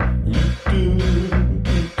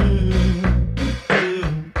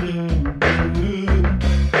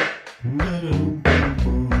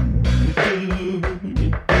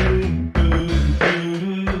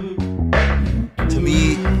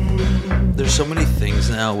so many things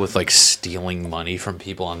now with like stealing money from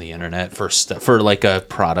people on the internet for like a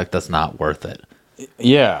product that's not worth it.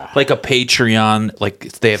 Yeah. Like a Patreon, like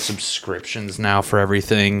they have subscriptions now for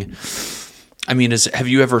everything. I mean, have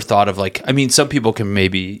you ever thought of like, I mean, some people can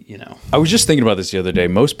maybe, you know. I was just thinking about this the other day.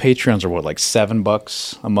 Most Patreons are what, like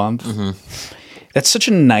 $7 a month? Mm-hmm. That's such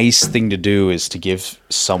a nice thing to do, is to give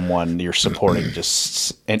someone you're supporting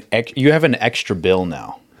just you have an extra bill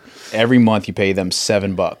now. Every month you pay them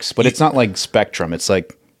 $7, but it's not like Spectrum. It's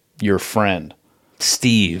like your friend.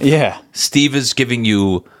 Steve. Yeah. Steve is giving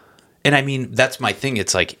you, and I mean, that's my thing.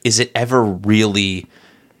 It's like, is it ever really,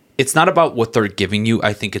 it's not about what they're giving you.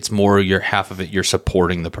 I think it's more your half of it, you're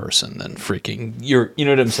supporting the person than freaking, you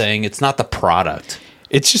know what I'm saying? It's not the product.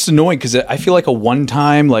 It's just annoying because I feel like a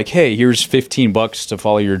one-time, like, hey, here's $15 to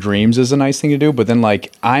follow your dreams is a nice thing to do. But then,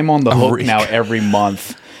 like, I'm on the hook now every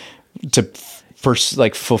month to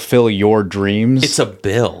fulfill your dreams. It's a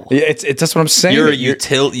bill. It's that's what I'm saying. You're a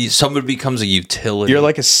utility. Someone becomes a utility. You're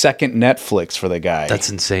like a second Netflix for the guy. That's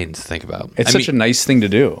insane to think about. It's such a nice thing to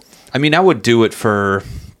do. I mean, I would do it for.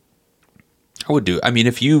 I mean,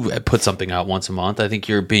 if you put something out once a month, I think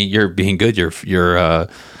you're being good.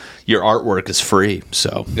 Your artwork is free.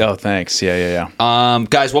 So, oh, thanks. Yeah.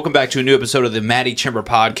 Guys, welcome back to a new episode of the Matty Chimber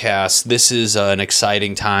podcast. This is an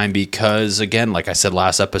exciting time because, again, like I said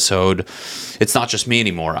last episode, it's not just me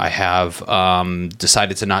anymore. I have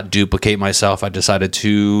decided to not duplicate myself. I decided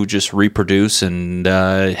to just reproduce and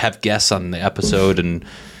have guests on the episode, and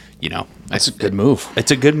you know, that's a good move.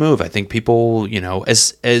 It's a good move. I think people, you know,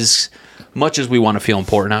 as much as we want to feel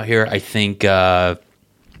important out here, I think.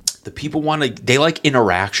 The people they like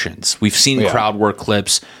interactions. We've seen crowd work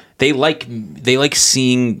clips. They like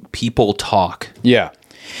seeing people talk. Yeah.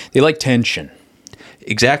 They like tension.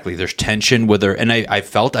 Exactly. There's tension and I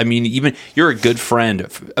felt, I mean, even you're a good friend.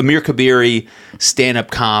 Amir Kabiri,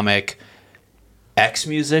 stand-up comic,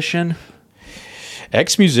 ex-musician.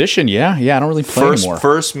 Ex-musician, yeah. I don't really play anymore.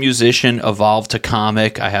 First musician evolved to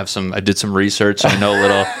comic. I did some research. So I know a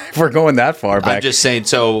little. If we're going that far back. I'm just saying,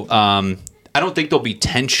 so I don't think there'll be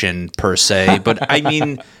tension per se, but I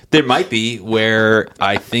mean, there might be where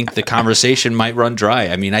I think the conversation might run dry.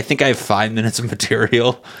 I mean, I think I have 5 minutes of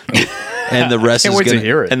material, and the rest is going to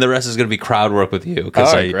hear it. And the rest is going to be crowd work with you.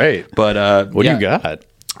 Great! But what do you got?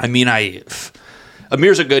 I mean,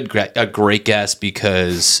 Amir's a great guest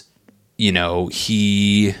because you know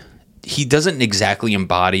he doesn't exactly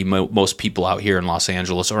embody most people out here in Los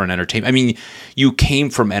Angeles or in entertainment. I mean, you came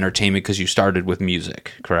from entertainment because you started with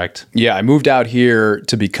music, correct? Yeah, I moved out here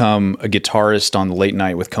to become a guitarist on the late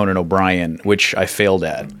night with Conan O'Brien, which I failed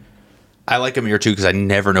at. I like Amir too because I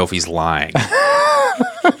never know if he's lying.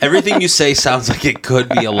 Everything you say sounds like it could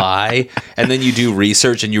be a lie, and then you do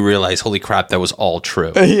research and you realize, holy crap, that was all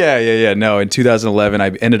true. Yeah. No, in 2011, I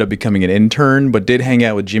ended up becoming an intern, but did hang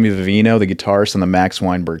out with Jimmy Vivino, the guitarist, on the Max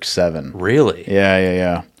Weinberg 7. Really?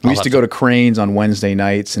 Yeah. We used to go to Crane's on Wednesday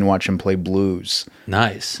nights and watch him play blues.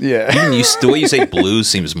 Nice. Yeah. The way you say blues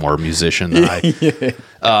seems more musician than I.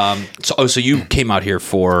 Yeah. So you came out here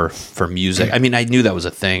for music. I mean, I knew that was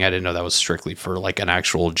a thing. I didn't know that was strictly for like an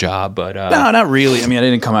actual job, but no, not really. I mean, I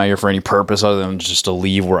didn't come out here for any purpose other than just to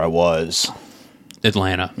leave where I was.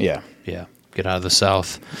 Atlanta. Yeah. Get out of the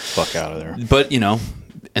South. Fuck out of there. But you know,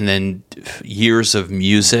 and then years of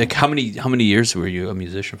music. How many years were you a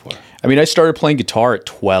musician for? I mean, I started playing guitar at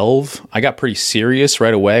 12. I got pretty serious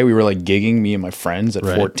right away. We were like gigging, me and my friends, at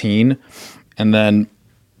 14, and then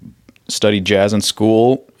studied jazz in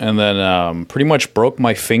school, and then pretty much broke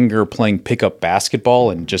my finger playing pickup basketball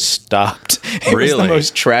and just stopped. It was the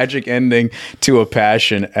most tragic ending to a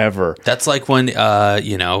passion ever. That's like when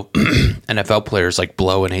NFL players like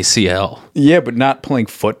blow an ACL. Yeah, but not playing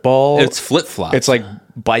football. It's flip-flop. It's like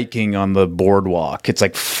biking on the boardwalk. It's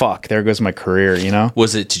like, fuck, there goes my career, you know?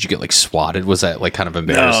 Did you get like swatted? Was that like kind of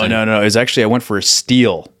embarrassing? No. It was actually, I went for a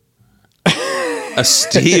steal. A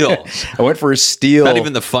steal. I went for a steal. Not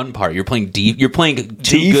even the fun part. You're playing You're playing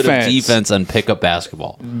too good of defense on pickup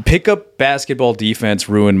basketball. Pickup basketball defense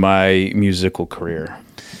ruined my musical career.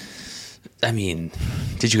 I mean,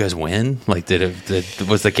 did you guys win? Like,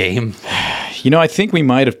 was the game? You know, I think we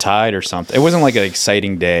might have tied or something. It wasn't like an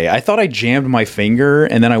exciting day. I thought I jammed my finger,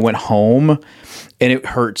 and then I went home, and it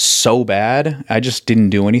hurt so bad. I just didn't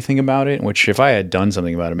do anything about it, which if I had done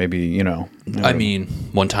something about it, maybe, you know. I mean,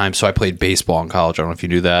 one time, so I played baseball in college. I don't know if you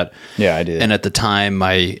knew that. Yeah, I did. And at the time,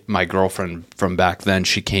 my girlfriend from back then,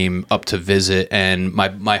 she came up to visit, and my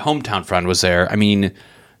hometown friend was there. I mean,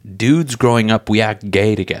 dudes growing up, we act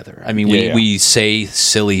gay together. I mean, we say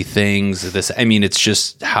silly things. It's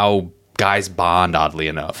just how guys bond, oddly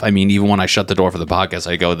enough. I mean, even when I shut the door for the podcast,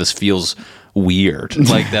 I go, this feels weird,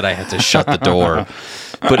 like that I had to shut the door.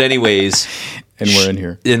 But anyways,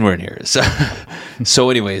 And we're in here. So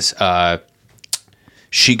anyways,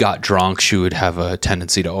 she got drunk. She would have a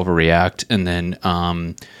tendency to overreact. And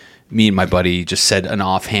then me and my buddy just said an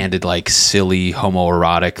offhanded, like, silly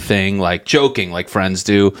homoerotic thing, like joking, like friends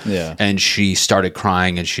do. Yeah. And she started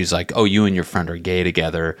crying, and she's like, oh, you and your friend are gay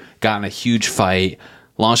together. Got in a huge fight.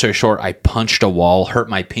 Long story short, I punched a wall, hurt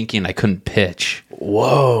my pinky, and I couldn't pitch.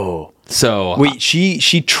 Whoa. So wait, she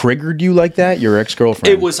triggered you like that? Your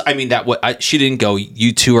ex-girlfriend? it was. I mean, she didn't go,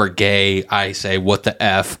 "You two are gay." I say, "What the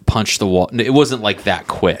f?" Punch the wall. It wasn't like that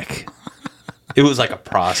quick. It was like a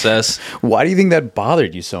process. Why do you think that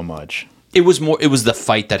bothered you so much? It was more. It was the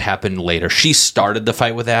fight that happened later. She started the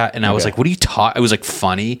fight with that, and I was like, "What are you talking?" It was like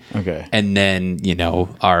funny. Okay. And then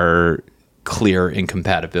our clear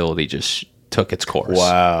incompatibility just took its course.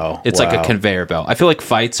 Wow. It's like a conveyor belt. I feel like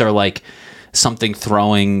fights are like something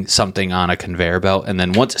throwing something on a conveyor belt, and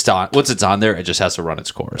then once it's on there, it just has to run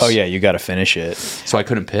its course. Oh yeah, you got to finish it. So I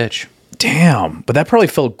couldn't pitch. Damn, but that probably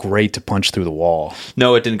felt great to punch through the wall.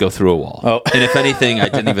 No, it didn't go through a wall. Oh. And if anything, I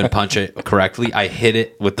didn't even punch it correctly. I hit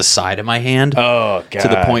it with the side of my hand. Oh god. To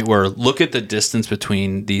the point where, look at the distance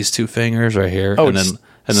between these two fingers right here. Oh, and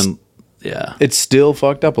then yeah. It's still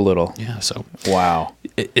fucked up a little. Yeah, so Wow.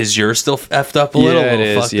 is yours still effed up a little? Yeah, it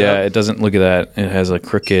is. Yeah, it doesn't look at that. It has a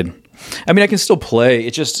crooked. I mean, I can still play.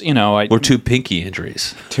 It just, We're two pinky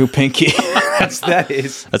injuries. Two pinky. That's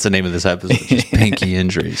the name of this episode. Just pinky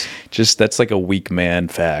injuries. That's like a weak man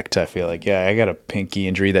fact. I feel like, yeah, I got a pinky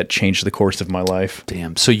injury that changed the course of my life.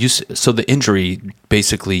 Damn. So the injury,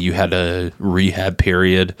 basically you had a rehab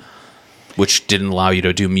period, which didn't allow you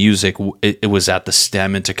to do music. It was at the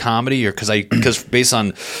stem into comedy, or because based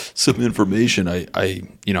on some information,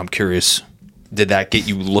 I'm curious. Did that get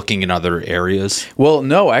you looking in other areas? Well,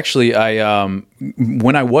 no, actually,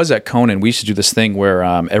 when I was at Conan, we used to do this thing where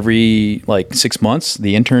every like 6 months,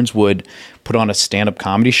 the interns would put on a stand-up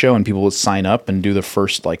comedy show, and people would sign up and do the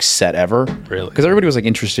first like set ever. Really? Because everybody was like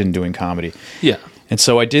interested in doing comedy. Yeah. And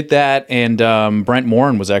so I did that, and Brent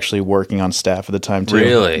Morin was actually working on staff at the time too.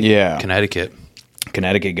 Really? Yeah. Connecticut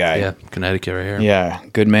guy. Yeah, Connecticut right here. Yeah,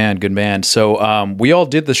 good man. So we all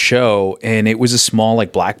did the show, and it was a small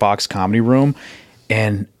like black box comedy room.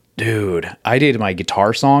 And dude, I did my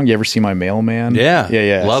guitar song. You ever see my mailman?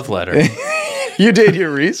 Yeah. Love letter. You did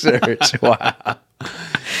your research. Wow.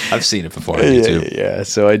 I've seen it before on YouTube. Yeah.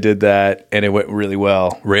 So I did that, and it went really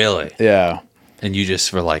well. Really? Yeah. And you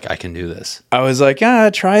just were like, I can do this. I was like,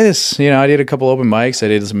 try this. I did a couple open mics. I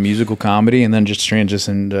did some musical comedy, and then just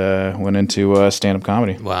transitioned, went into stand-up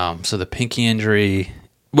comedy. Wow. So the pinky injury,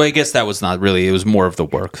 well, I guess that was not really, it was more of the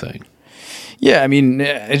work thing. Yeah, I mean,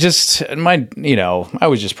 I was just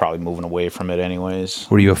probably moving away from it anyways.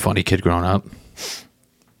 Were you a funny kid growing up?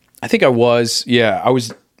 I think I was. Yeah, I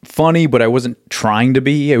was funny, but I wasn't trying to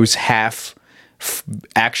be. It was half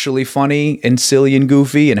actually funny and silly and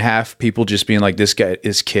goofy, and half people just being like, this kid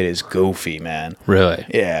is goofy, man. Really?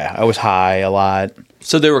 Yeah, I was high a lot.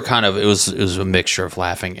 So they were kind of, it was a mixture of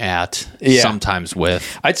laughing at, sometimes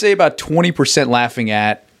with. I'd say about 20% laughing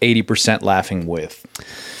at, 80% laughing with.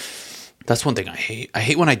 That's one thing I hate. I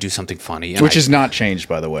hate when I do something funny. Which has not changed,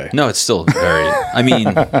 by the way. No, it's still very, I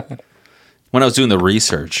mean, when I was doing the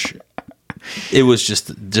research, it was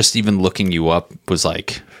just even looking you up was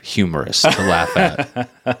like humorous to laugh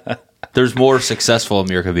at. There's more successful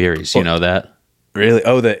Amir Kabiris, you know that? Really?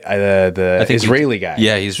 Oh, the Israeli guy.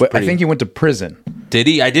 Yeah, he's I think he went to prison. Did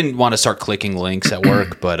he? I didn't want to start clicking links at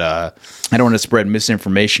work, but I don't want to spread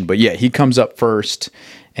misinformation, but yeah, he comes up first,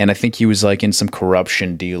 and I think he was like in some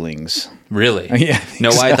corruption dealings. Yeah.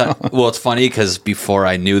 I thought, well, it's funny because before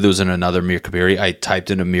I knew there was another Amir Kabiri, I typed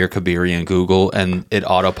in Amir Kabiri in Google, and it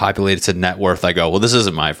auto-populated to net worth. I go, well, this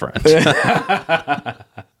isn't my friend.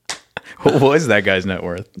 What was that guy's net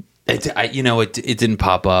worth? It didn't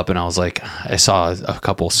pop up, and I was like, I saw a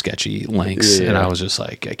couple sketchy links, and I was just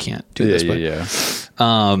like, I can't do this. But,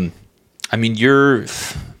 I mean,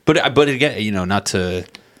 but again, not to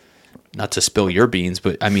spill your beans,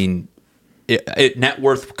 but I mean, net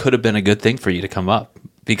worth could have been a good thing for you to come up,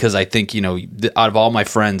 because I think, out of all my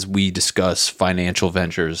friends, we discuss financial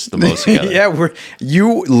ventures the most together. Yeah,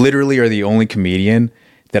 you literally are the only comedian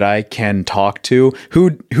that I can talk to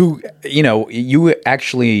who you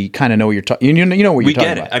actually kind of know what you're talking. You know what you're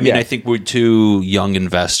talking about. I mean, I think we're two young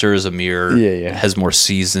investors. Amir has more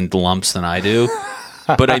seasoned lumps than I do.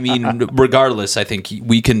 But I mean, regardless, I think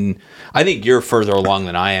I think you're further along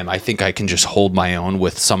than I am. I think I can just hold my own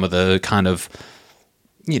with some of the kind of,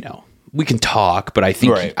 we can talk, but I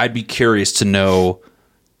think I'd be curious to know,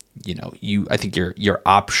 I think your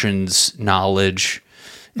options knowledge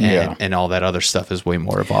and all that other stuff is way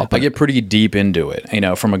more involved. But I get pretty deep into it,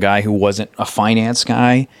 from a guy who wasn't a finance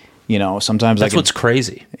guy. Sometimes that's what's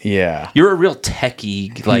crazy. Yeah. You're a real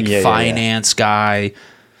techie, finance guy.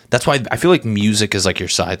 That's why I feel like music is like your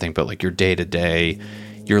side thing, but like your day to day,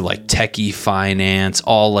 you're like techie finance,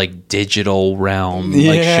 all like digital realm,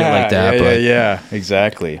 like shit like that. Yeah,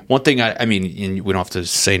 exactly. One thing I mean, and we don't have to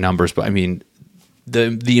say numbers, but I mean,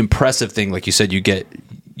 the impressive thing, like you said, you get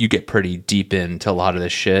pretty deep into a lot of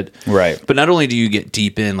this shit. Right. But not only do you get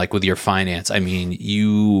deep in like with your finance, I mean,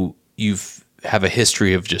 you've have a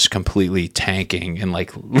history of just completely tanking and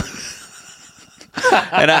like and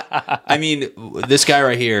I mean, this guy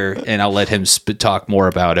right here, and I'll let him talk more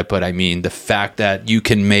about it, but I mean, the fact that you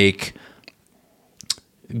can make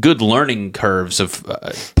good learning curves of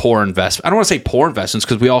poor investment. I don't want to say poor investments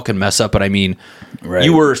because we all can mess up, but I mean,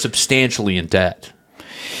 you were substantially in debt.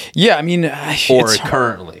 Yeah, I mean, or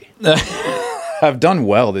currently. I've done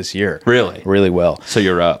well this year. Really? Really well. So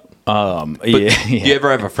you're up. Yeah. Do you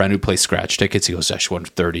ever have a friend who plays scratch tickets? He goes, I just won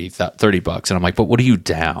 $30, and I'm like, but what are you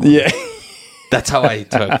down? Yeah. That's how I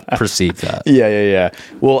perceive that. Yeah.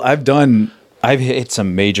 Well, I've hit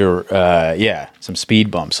some major, some speed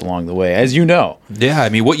bumps along the way, as you know. Yeah, I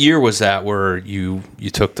mean, what year was that where you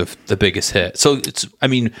took the biggest hit? So it's, I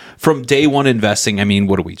mean, from day one investing, I mean,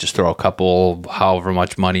 what do we just throw a couple, however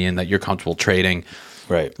much money in that you're comfortable trading?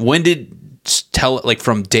 Right. When did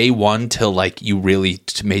from day one till like you really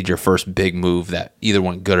made your first big move that either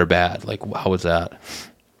went good or bad? Like, how was that?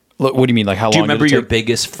 Look, what do you mean? Like, how long? Do you remember your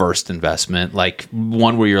biggest first investment? Like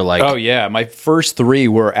one where you're like, oh yeah, my first 3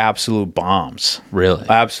 were absolute bombs. Really?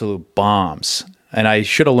 Absolute bombs. And I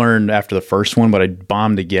should have learned after the first one, but I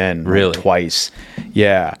bombed again twice.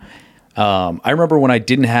 Yeah. I remember when I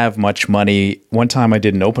didn't have much money, one time I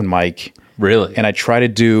did an open mic. Really? And I tried to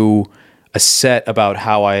do a set about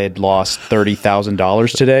how I had lost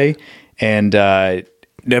 $30,000 today. And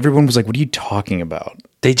everyone was like, what are you talking about?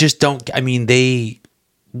 They just don't, I mean,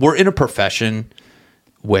 we're in a profession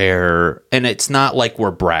where, and it's not like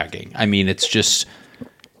we're bragging. I mean, it's just,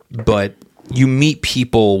 but you meet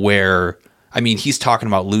people where, I mean, he's talking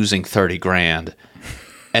about losing 30 grand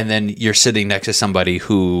and then you're sitting next to somebody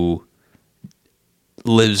who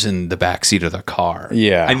lives in the backseat of their car.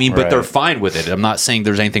 Yeah. I mean, but they're fine with it. I'm not saying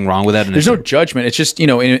there's anything wrong with that. There's no judgment. It's just,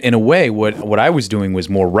 in a way, what I was doing was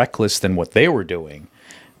more reckless than what they were doing.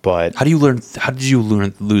 But how did you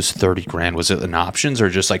learn lose 30 grand? Was it in options or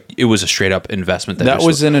just like it was a straight up investment? That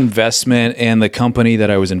was an investment, and the company that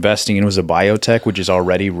I was investing in was a biotech, which is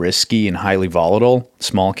already risky and highly volatile,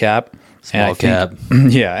 small cap.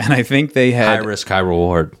 Yeah, and I think they had high risk, high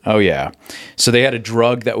reward. Oh yeah, so they had a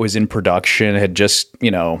drug that was in production. It had just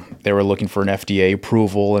they were looking for an FDA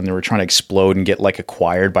approval, and they were trying to explode and get like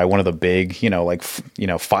acquired by one of the big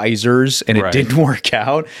Pfizer's, and it didn't work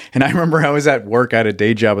out. And I remember I was at work. I had a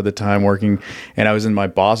day job at the time working, and I was in my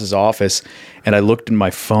boss's office, and I looked at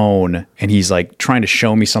my phone, and he's like trying to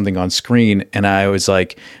show me something on screen, and I was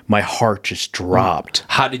like, my heart just dropped.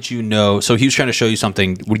 How did you know? So he was trying to show you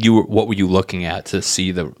something. What were you looking at to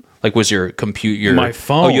see the? Like, was your computer, my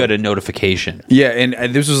phone? Oh, you had a notification. Yeah,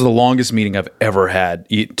 and this was the longest meeting I've ever had,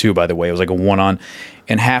 too, by the way. It was like a one-on.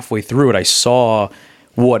 And halfway through it, I saw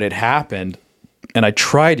what had happened, and I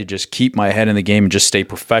tried to just keep my head in the game and just stay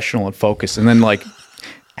professional and focused. And then, like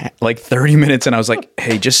 30 minutes, and I was like,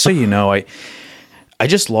 hey, just so you know, I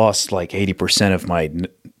just lost, like, 80% of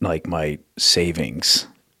my savings,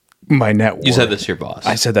 my net worth. You said this to your boss?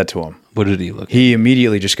 I said that to him. What did he look at? He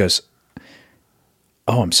immediately just goes,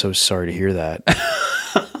 oh, I'm so sorry to hear that.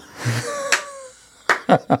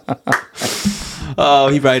 Oh,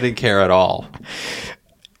 he probably didn't care at all.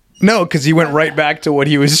 No, because he went right back to what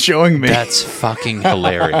he was showing me. That's fucking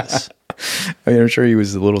hilarious. I mean, I'm sure he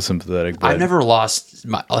was a little sympathetic. But I've never lost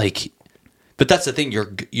my but that's the thing.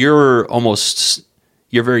 You're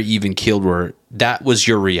very even keeled. Where that was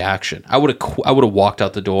your reaction. I would have walked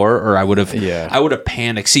out the door, or I would have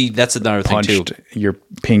panicked. See, that's another thing too. Your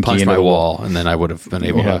pinky punched my wall, and then I would have been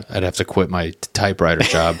able to. I'd have to quit my typewriter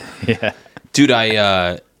job. Yeah, dude.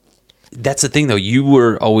 That's the thing though.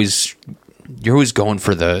 You're always going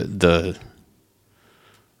for the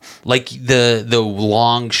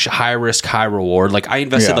long high risk, high reward. Like I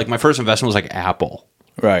invested. Like my first investment was like Apple.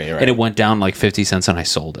 Right. And it went down like 50 cents, and I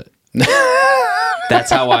sold it. That's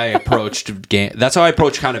how I approached game. That's how I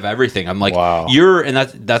approach kind of everything. I'm like, wow. And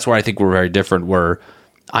that's where I think we're very different. Where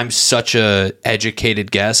I'm such a educated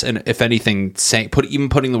guess, and if anything,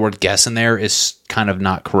 putting the word guess in there is kind of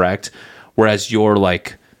not correct. Whereas you're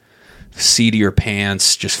like, seat of your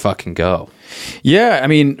pants, just fucking go. Yeah, I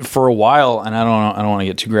mean, for a while, and I don't want to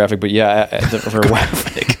get too graphic, but yeah, for a while.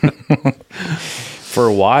 for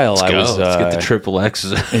a while, Let's get the triple X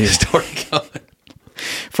story going.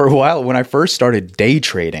 For a while, when I first started day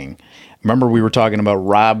trading, remember we were talking about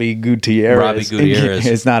Robbie Gutierrez. Robbie Gutierrez.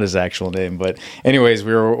 It's not his actual name, but anyways,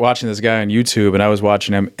 we were watching this guy on YouTube, and I was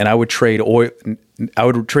watching him, and I would trade oil. I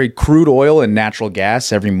would trade crude oil and natural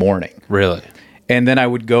gas every morning. Really? And then I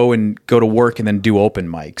would go to work and then do open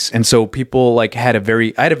mics. And so people I had a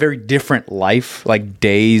very different life, like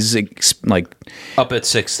days, like up at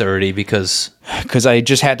 6:30 because I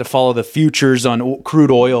just had to follow the futures on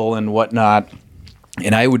crude oil and whatnot.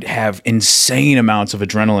 And I would have insane amounts of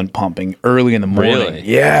adrenaline pumping early in the morning. Really?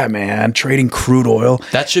 Yeah, man. Trading crude oil.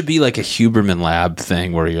 That should be like a Huberman Lab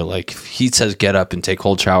thing where you're like, he says get up and take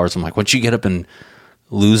cold showers. I'm like, once you get up and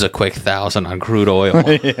lose a quick 1,000 on crude oil.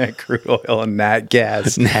 Yeah, crude oil and nat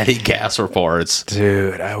gas. Natty gas reports.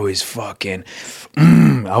 Dude, I was fucking...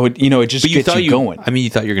 I would, it just gets you going. I mean, you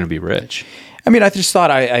thought you were going to be rich. I mean, I just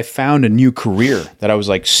thought I found a new career that I was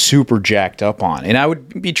like super jacked up on. And I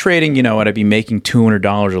would be trading, and I'd be making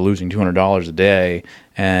 $200 or losing $200 a day.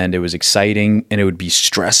 And it was exciting and it would be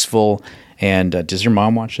stressful. And does your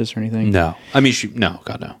mom watch this or anything? No. I mean, no,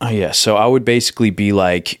 God, no. Oh, yeah. So I would basically be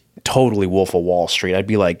like totally Wolf of Wall Street. I'd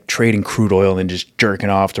be like trading crude oil and then just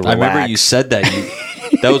jerking off to relax. I remember you said that.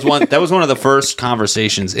 That was one of the first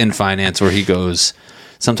conversations in finance where he goes,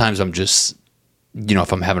 sometimes I'm just...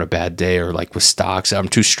 if I'm having a bad day or like with stocks, I'm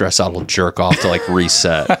too stressed out, I'll jerk off to like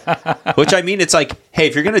reset. Which I mean, it's like, hey,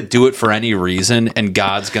 if you're going to do it for any reason and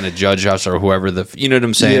God's going to judge us or whoever you know what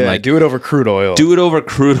I'm saying? Yeah, like, do it over crude oil. Do it over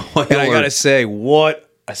crude oil. And I got to say, what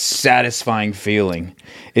a satisfying feeling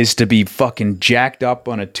is to be fucking jacked up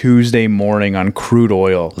on a Tuesday morning on crude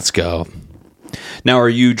oil. Let's go. Now, are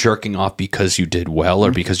you jerking off because you did well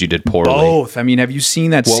or because you did poorly? Both. I mean, have you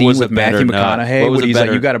seen that scene with Matthew McConaughey where he's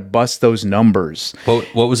like, you got to bust those numbers?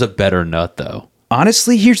 What was a better nut, though?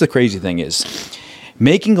 Honestly, here's the crazy thing is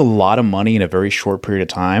making a lot of money in a very short period of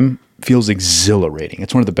time feels exhilarating.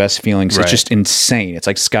 It's one of the best feelings. Right. It's just insane. It's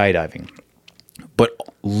like skydiving. But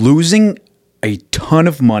losing a ton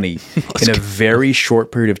of money in a very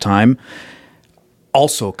short period of time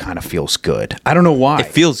also kind of feels good. I don't know why. It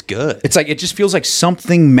feels good. It's like, it just feels like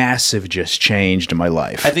something massive just changed in my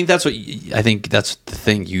life. I think that's the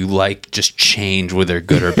thing. You like just change, whether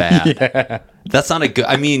good or bad. Yeah. That's not a good,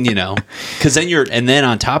 I mean, because then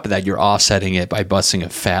on top of that, you're offsetting it by busting a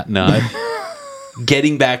fat nut.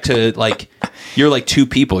 Getting back to like, you're like two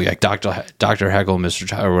people, like Dr. Heckle and Mr.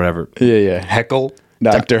 Hyde or whatever. Yeah. Heckle.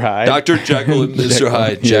 Dr. Hyde. Dr. Jekyll and Mr.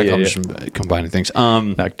 Hyde. I'm just combining things.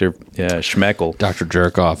 Dr. Schmeckle. Dr.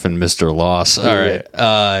 Jerkoff and Mr. Loss. All right.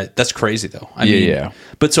 That's crazy, though. I mean, yeah.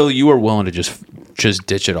 But so you were willing to just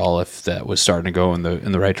ditch it all if that was starting to go in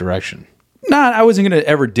the right direction? Nah, I wasn't going to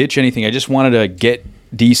ever ditch anything. I just wanted to get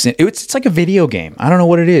decent. It's like a video game. I don't know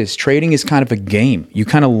what it is. Trading is kind of a game. You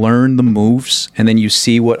kind of learn the moves, and then you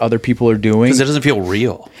see what other people are doing. Because it doesn't feel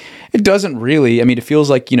real. It doesn't really. I mean, it feels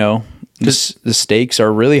like, the stakes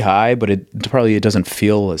are really high, but it doesn't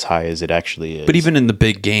feel as high as it actually is. But even in the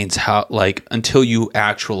big gains, how until you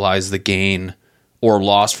actualize the gain or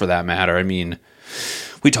loss for that matter, I mean,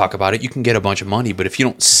 we talk about it. You can get a bunch of money, but if you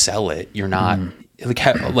don't sell it, you're not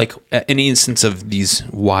like any instance of these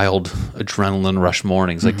wild adrenaline rush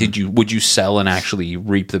mornings. Like, would you sell and actually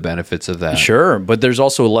reap the benefits of that? Sure, but there's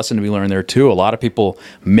also a lesson to be learned there too. A lot of people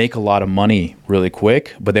make a lot of money really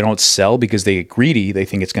quick, but they don't sell because they get greedy. They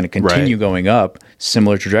think it's going to continue going up,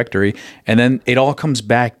 similar trajectory, and then it all comes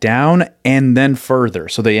back down and then further.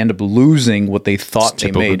 So they end up losing what they thought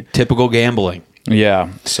they made. Typical gambling.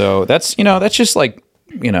 Yeah. So that's just like,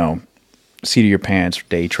 seat of your pants,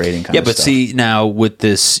 day trading kind of stuff. Yeah, but see, now with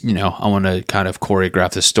this, I want to kind of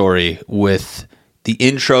choreograph the story with the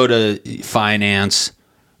intro to finance,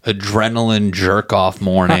 adrenaline jerk-off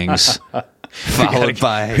mornings, followed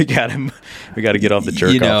by... We got to get off the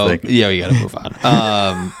jerk-off thing. Yeah, we got to move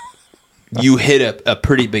on. You hit a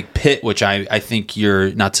pretty big pit, which I think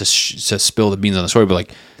you're, not to spill the beans on the story, but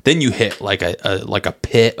like then you hit like a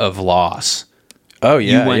pit of loss. Oh,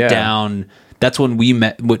 yeah, you went down... That's when we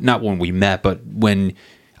met, not when we met, but when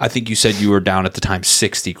I think you said you were down at the time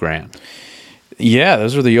 $60,000. Yeah,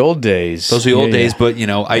 those were the old days. Those were the old days, but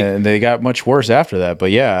and they got much worse after that.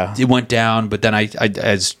 But yeah, it went down. But then I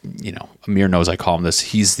as Amir knows, I call him this.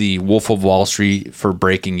 He's the Wolf of Wall Street for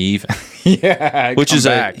breaking even. Yeah, which is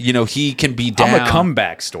he can be down. I'm a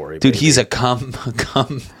comeback story, dude. Baby. He's a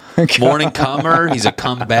morning comer. He's a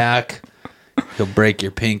comeback. He'll break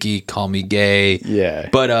your pinky, call me gay. Yeah,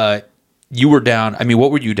 but you were down. I mean, what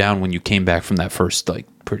were you down when you came back from that first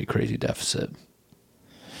pretty crazy deficit?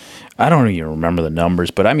 I don't even remember the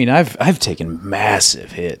numbers, but I mean, I've taken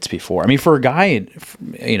massive hits before. I mean, for a guy,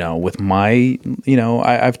 with my,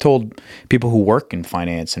 I've told people who work in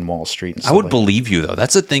finance and Wall Street and stuff. I would believe you though.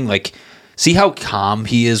 That's the thing. Like, see how calm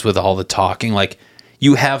he is with all the talking. Like,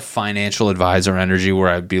 you have financial advisor energy where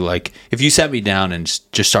I'd be like, if you sat me down and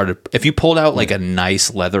just started, if you pulled out like a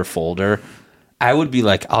nice leather folder, I would be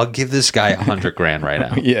like, I'll give this guy $100,000 right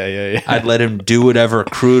now. Yeah. I'd let him do whatever.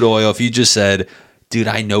 Crude oil. If you just said, dude,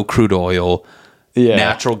 I know crude oil. Yeah.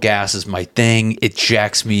 Natural gas is my thing. It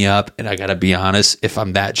jacks me up. And I got to be honest, if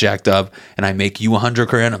I'm that jacked up and I make you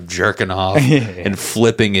 $100,000, I'm jerking off and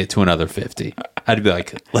flipping it to another 50. I'd be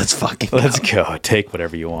like, let's go. Take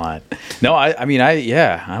whatever you want. No, I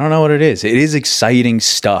don't know what it is. It is exciting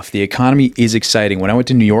stuff. The economy is exciting. When I went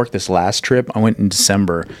to New York this last trip, I went in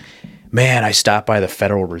December. Man, I stopped by the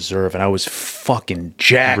Federal Reserve and I was fucking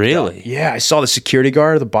jacked. Really? Up. Yeah, I saw the security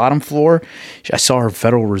guard at the bottom floor. I saw her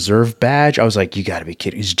Federal Reserve badge. I was like, you got to be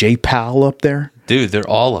kidding. Is Jay Powell up there? Dude, they're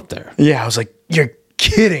all up there. Yeah, I was like, you're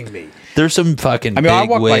kidding me. There's some fucking big I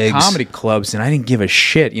walked wigs. by comedy clubs and I didn't give a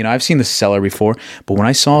shit. I've seen the Cellar before, but when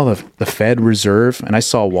I saw the Fed Reserve and I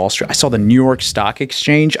saw Wall Street, I saw the New York Stock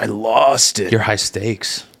Exchange, I lost it. You're high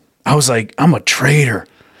stakes. I was like, I'm a trader.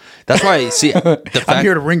 That's why, see, I'm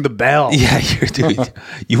here to ring the bell. Yeah, dude,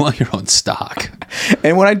 you want your own stock.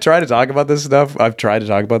 And when I try to talk about this stuff, I've tried to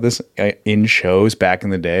talk about this in shows back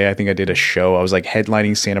in the day. I think I did a show. I was like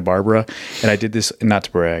headlining Santa Barbara, and I did this, not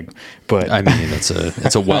to brag, but I mean,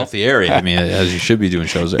 it's a wealthy area. I mean, as you should be doing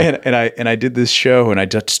shows there. And I did this show, and I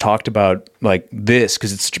just talked about like this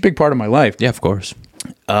because it's such a big part of my life. Yeah, of course.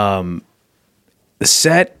 The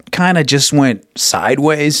set kind of just went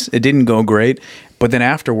sideways. It didn't go great. But then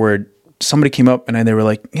afterward, somebody came up and they were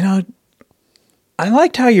like, I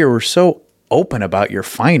liked how you were so open about your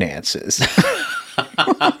finances.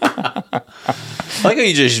 I like how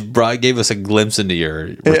you just gave us a glimpse into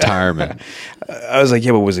your retirement. I was like,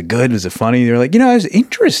 yeah, but was it good? Was it funny? They were like, it was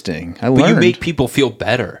interesting. I learned. But you make people feel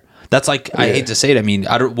better. That's like, I hate to say it. I mean,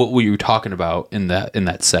 what were you talking about in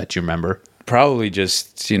that set? Do you remember? Probably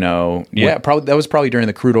just, probably that was probably during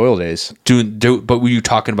the crude oil days. But were you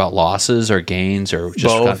talking about losses or gains or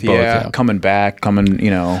just both? Yeah, coming back. I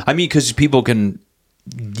mean, because people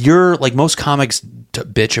you're like most comics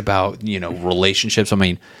bitch about, relationships. I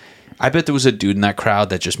mean, I bet there was a dude in that crowd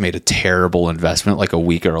that just made a terrible investment like a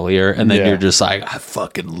week earlier. And then you're just like, I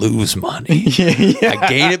fucking lose money. I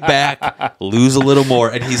gain it back, lose a little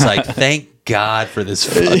more. And he's like, thank God for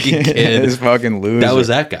this fucking kid. This fucking loser. That was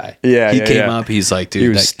that guy. Yeah. He came up. He's like, dude, he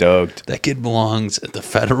was stoked. That kid belongs at the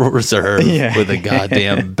Federal Reserve with a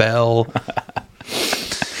goddamn bell.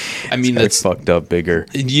 I mean, that's fucked up bigger.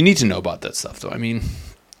 You need to know about that stuff, though. I mean,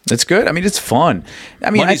 it's good. I mean, it's fun. I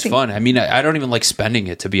mean, money's fun. I mean, I don't even like spending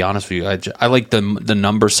it, to be honest with you. I like the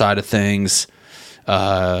number side of things.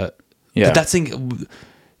 But that's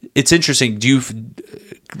it's interesting. Do you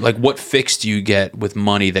like what fix do you get with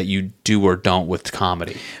money that you do or don't with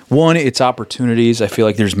comedy? One, it's opportunities. I feel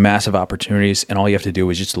like there's massive opportunities, and all you have to do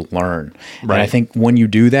is just learn. Right. And I think when you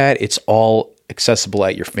do that, it's all accessible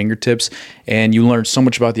at your fingertips, and you learn so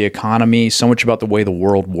much about the economy, so much about the way the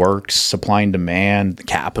world works, supply and demand,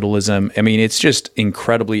 capitalism. I mean, it's just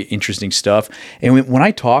incredibly interesting stuff. And when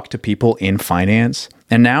I talk to people in finance,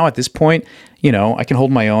 and now at this point, I can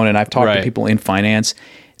hold my own, and I've talked to people in finance.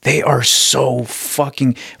 They are so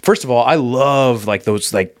fucking. First of all, I love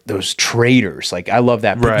those traders. Like I love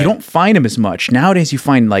that, but you don't find them as much nowadays. You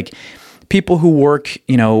find like people who work,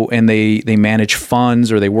 and they manage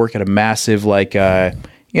funds or they work at a massive asset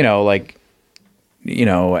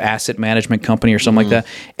management company or something like that,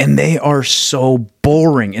 and they are so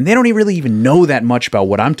boring, and they don't really even know that much about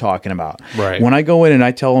what I'm talking about. Right. When I go in and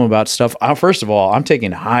I tell them about stuff, first of all, I'm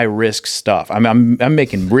taking high risk stuff. I'm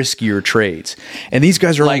making riskier trades, and these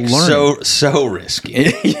guys are like learning. so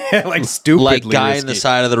risky. Yeah, like stupidly like guy risky. in the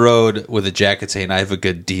side of the road with a jacket saying, "I have a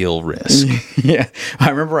good deal." Risk. Yeah,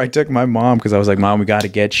 I remember I took my mom because I was like, "Mom, we got to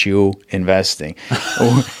get you investing."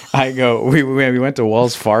 I go, we went to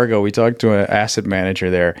Wells Fargo. We talked to an asset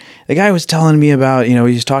manager there. The guy was telling me about, he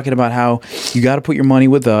was talking about how you got to put your money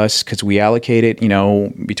with us because we allocate it,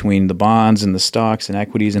 between the bonds and the stocks and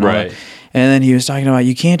equities and all that. And then he was talking about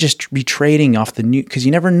you can't just be trading off the new because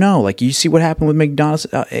you never know. Like you see what happened with McDonald's.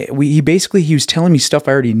 He was telling me stuff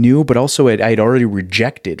I already knew, but also I'd already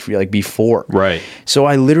rejected before. Right. So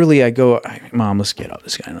I go, Mom, let's get up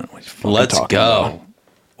this guy. I don't know what he's let's go. About.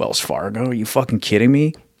 Wells Fargo? Are you fucking kidding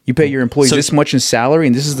me? You pay your employees this much in salary,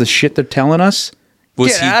 and this is the shit they're telling us?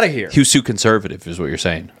 Get out of here. He was too conservative, is what you're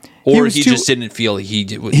saying. Or he just didn't feel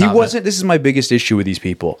he wasn't. This is my biggest issue with these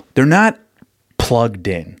people. They're not plugged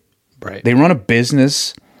in. Right. They run a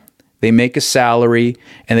business. they make a salary,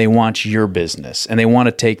 and they want your business, and they want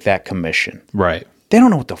to take that commission. Right. They don't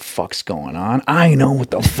know what the fuck's going on. I know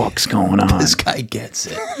what the fuck's going on. This guy gets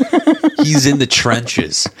it. He's in the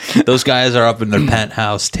trenches. Those guys are up in their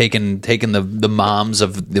penthouse taking the moms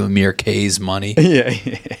of the Amir K's money. Yeah.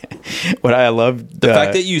 What I love the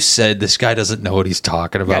fact that you said this guy doesn't know what he's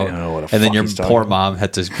talking about, I don't know what and then your poor mom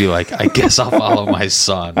had to be like, "I guess I'll follow my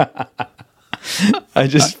son." I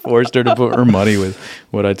just forced her to put her money with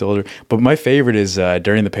what I told her. But my favorite is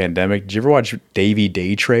during the pandemic. Did you ever watch Davey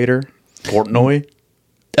Day Trader Portnoy?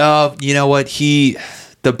 You know what?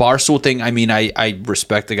 The Barstool thing, I mean, I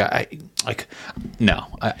respect the guy.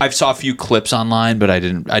 I saw a few clips online, but I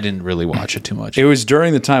didn't really watch it too much. It was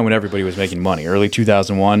during the time when everybody was making money, early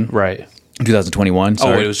 2001. Right. 2021.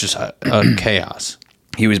 Sorry. Oh, it was just chaos.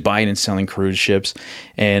 He was buying and selling cruise ships,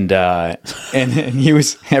 and everybody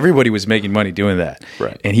was making money doing that.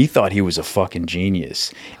 Right. And he thought he was a fucking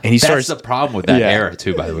genius. And That's the problem with that era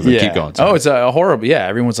too, by the way. But keep going. Sorry. Oh, it's a horrible. Yeah.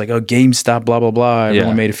 Everyone's like, oh, GameStop, blah, blah, blah.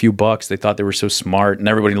 Everyone made a few bucks. They thought they were so smart, and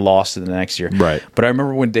everybody lost it the next year. Right. But I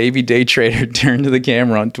remember when Davey Day Trader turned to the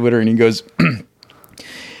camera on Twitter and he goes,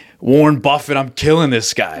 Warren Buffett, I'm killing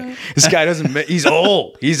this guy. This guy he's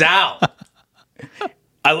old. He's out.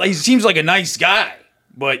 He seems like a nice guy,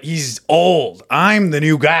 but he's old. I'm the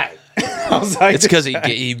new guy. I was like, it's because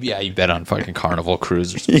he bet on fucking Carnival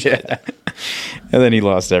Cruise or something. Yeah. And then he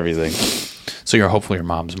lost everything. So hopefully your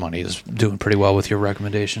mom's money is doing pretty well with your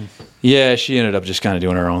recommendation. Yeah, she ended up just kind of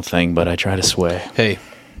doing her own thing, but I try to sway. Hey,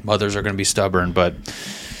 mothers are going to be stubborn, but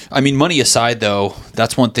I mean, money aside though,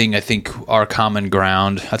 that's one thing I think our common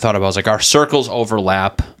ground, I thought about, was like our circles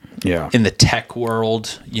overlap. Yeah. In the tech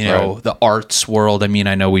world, the arts world. I mean,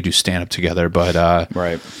 I know we do stand up together, but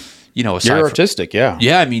right. Aside you're artistic, yeah.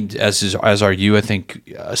 Yeah, I mean, as are you. I think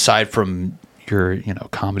aside from your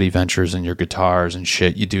comedy ventures and your guitars and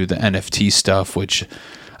shit, you do the NFT stuff, which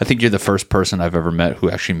I think you're the first person I've ever met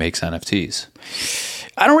who actually makes NFTs.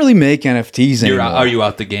 I don't really make NFTs anymore. Are you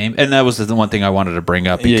out the game? And that was the one thing I wanted to bring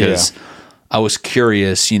up because I was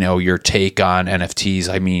curious, your take on NFTs.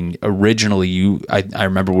 I mean, originally I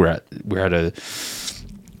remember we were at a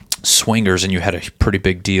swingers and you had a pretty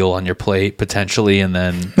big deal on your plate potentially, and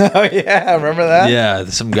then oh yeah, I remember that. Yeah,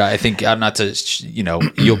 some guy. I think not to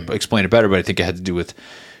you'll explain it better, but I think it had to do with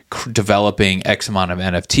developing X amount of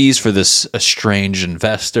NFTs for this estranged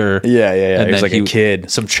investor. Yeah. And he was like a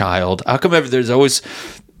kid, some child. How come there's always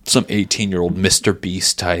some 18-year-old Mr.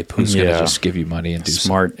 Beast type who's going to just give you money and do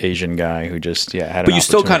smart Asian guy who just had. But you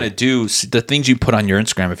still kind of do the things you put on your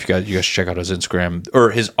Instagram. If you guys check out his Instagram or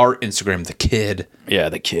his art Instagram, the kid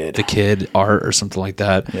art or something like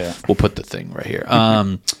that. Yeah, we'll put the thing right here.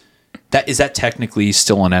 Is that technically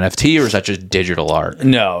still an NFT or is that just digital art?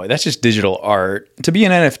 No, that's just digital art. To be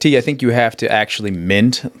an NFT, I think you have to actually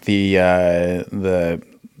mint the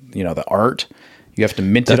art. You have to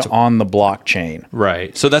mint it on the blockchain.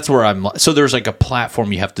 Right. So that's where so there's like a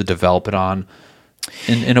platform you have to develop it on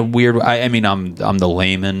in a weird way. I mean, I'm the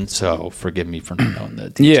layman, so forgive me for not knowing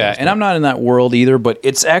that. Yeah, and I'm not in that world either, but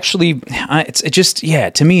it's actually,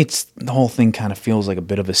 to me, it's the whole thing kind of feels like a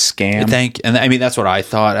bit of a scam. And I mean, that's what I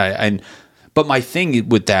thought. But my thing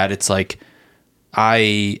with that, it's like,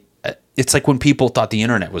 it's like when people thought the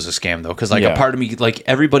internet was a scam, though, because like a part of me, like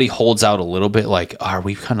everybody holds out a little bit, like, are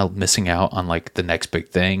we kind of missing out on like the next big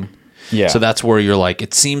thing? Yeah. So that's where you're like,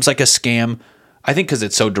 it seems like a scam. I think because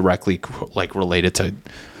it's so directly like related to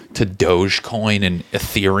Dogecoin and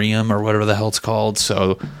Ethereum or whatever the hell it's called.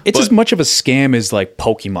 So it's as much of a scam as like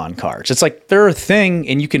Pokemon cards. It's like they're a thing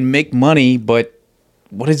and you can make money, but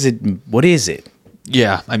what is it? What is it?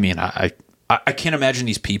 Yeah, I mean, I can't imagine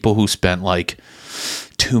these people who spent like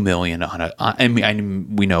 $2 million on it. I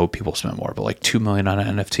mean, we know people spend more, but like $2 million on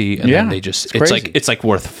an NFT, and then they just it's like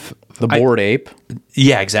worth the Bored Ape.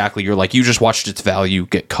 Yeah, exactly. You're like, you just watched its value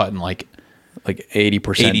get cut in like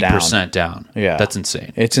 80% down. Yeah, that's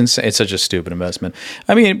insane. It's insane. It's such a stupid investment.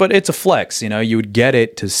 I mean, but it's a flex. You would get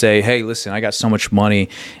it to say, hey, listen, I got so much money.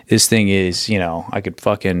 This thing is, I could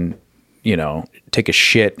fucking, take a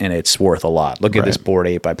shit and it's worth a lot. Look at this Bored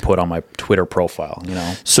Ape I put on my Twitter profile.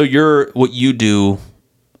 So what you do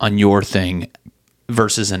on your thing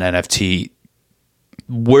versus an NFT,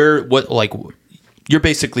 you're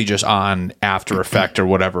basically just on After Effects or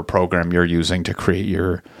whatever program you're using to create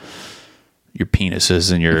your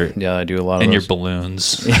penises and your I do a lot of and those. your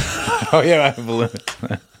balloons. Oh yeah, I have balloons.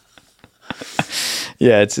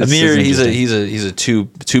 Yeah, it's Amir. He's a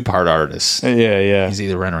two-part artist. Yeah. He's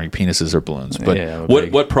either rendering penises or balloons. But Yeah,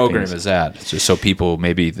 what program is that? Just so people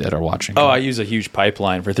maybe that are watching. Oh, I use a huge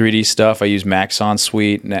pipeline for 3D stuff. I use Maxon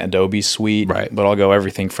Suite, Adobe Suite. Right. But I'll go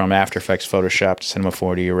everything from After Effects, Photoshop to Cinema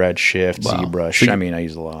 4D, Redshift, ZBrush. So I mean, I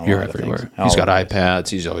use a lot. You're everywhere. He's got iPads.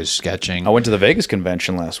 He's always sketching. I went to the Vegas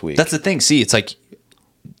convention last week. That's the thing. See, it's like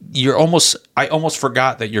I almost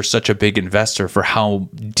forgot that you're such a big investor for how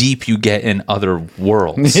deep you get in other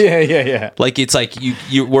worlds. Yeah. Like it's like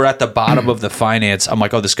we're at the bottom of the finance. I'm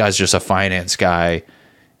like, oh, this guy's just a finance guy.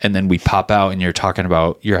 And then we pop out and you're talking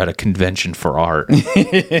about you're at a convention for art. Well,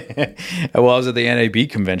 I was at the NAB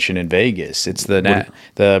convention in Vegas. It's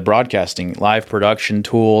the broadcasting live production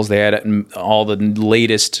tools. They had all the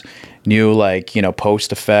latest new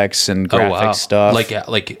post effects and graphic stuff.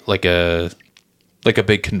 Like a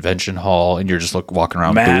big convention hall, and you're just walking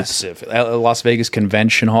around massive booths. Las Vegas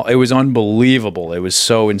Convention Hall. It was unbelievable. It was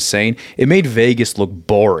so insane. It made Vegas look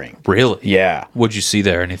boring. Really? Yeah. What'd you see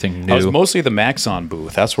there? Anything new? I was mostly the Maxon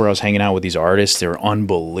booth. That's where I was hanging out with these artists. They were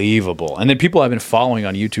unbelievable. And then people I've been following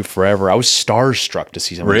on YouTube forever. I was starstruck to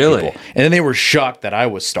see some of these people. And then they were shocked that I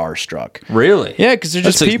was starstruck. Really? Yeah, because they're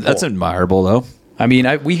just people. That's admirable, though. I mean,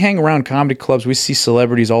 we hang around comedy clubs. We see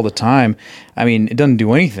celebrities all the time. I mean, it doesn't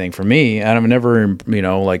do anything for me. I'm never,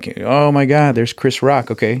 oh my God, there's Chris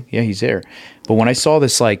Rock. Okay, yeah, he's there. But when I saw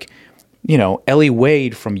this, Ellie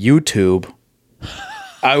Wade from YouTube,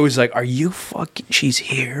 I was like, are you fucking, she's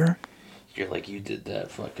here? You're like, you did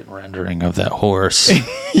that fucking rendering of that horse.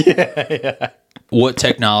 Yeah. What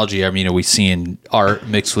technology? I mean, are we seeing art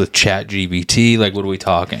mixed with Chat GBT? Like, what are we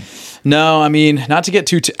talking? No, I mean, not to get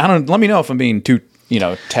too, let me know if I'm being too,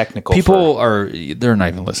 technical. People they're not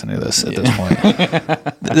even listening to this at this point.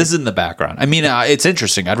 This is in the background. I mean, it's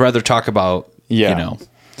interesting. I'd rather talk about,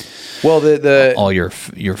 well, the all your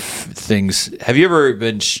things. Have you ever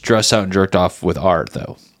been stressed out and jerked off with art,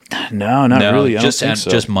 though? No, not really. I don't think so.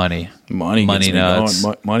 Just money. Money nuts.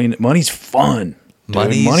 Money's fun.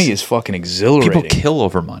 Money is fucking exhilarating. People kill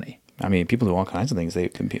over money. I mean, people do all kinds of things.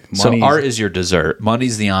 So art is your dessert.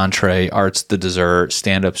 Money's the entree. Art's the dessert.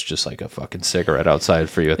 Stand-up's just like a fucking cigarette outside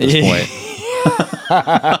for you at this point.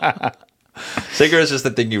 Cigarette's just the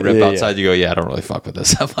thing you rip outside. You go, I don't really fuck with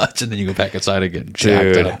this that much. And then you go back inside again.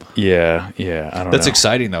 Jacked up. Yeah. I don't know. That's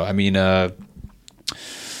exciting, though. I mean,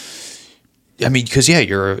 because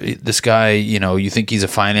you're this guy. You think he's a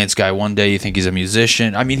finance guy one day. You think he's a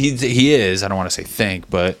musician. I mean, he is. I don't want to say think,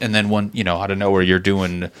 but and then out of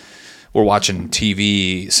nowhere we're watching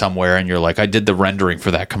TV somewhere, and you're like, I did the rendering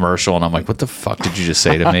for that commercial, and I'm like, what the fuck did you just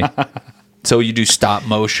say to me? So you do stop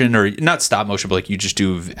motion, or not stop motion, but you just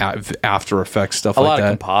do After Effects stuff like that? A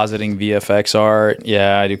lot of compositing, VFX art.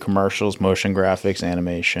 Yeah, I do commercials, motion graphics,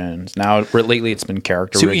 animations. Now, lately, it's been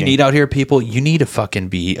character rigging. See what you need out here, people? You need to fucking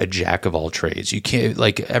be a jack of all trades. You can't,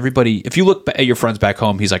 everybody, if you look at your friends back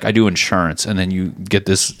home, he's like, I do insurance, and then you get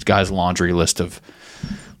this guy's laundry list of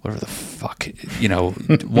whatever the fuck,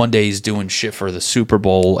 one day he's doing shit for the Super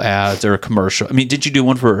Bowl ads or a commercial. I mean, did you do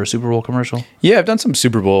one for a Super Bowl commercial? Yeah, I've done some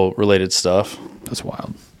Super Bowl related stuff. That's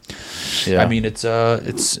wild. Yeah. I mean, it's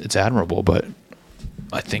admirable, but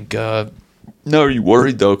I think, no, are you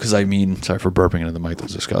worried though? Cause sorry for burping into the mic.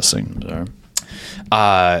 That's disgusting. Sorry.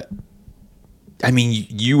 I mean,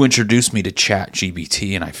 you introduced me to Chat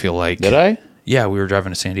GBT, and I feel like... Did I? Yeah, we were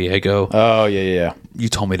driving to San Diego. Oh, yeah. You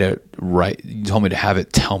told me to have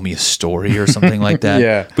it tell me a story or something like that.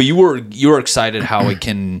 Yeah. But you were excited how it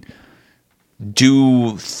can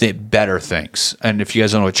do better things. And if you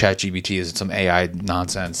guys don't know what ChatGPT is, it's some AI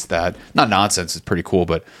nonsense not nonsense, it's pretty cool,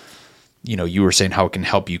 but you were saying how it can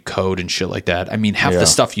help you code and shit like that. I mean, half the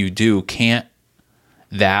stuff you do, can't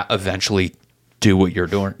that eventually do what you're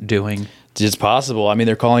doing? It's possible. I mean,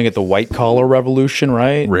 they're calling it the white collar revolution,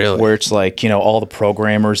 right? Really? Where it's like, all the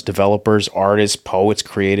programmers, developers, artists, poets,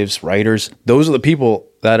 creatives, writers, those are the people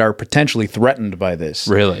that are potentially threatened by this.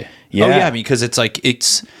 Really? Yeah. Oh, yeah. I mean, because it's like,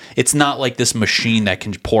 it's not like this machine that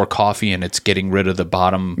can pour coffee and it's getting rid of the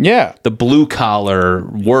bottom. Yeah. The blue collar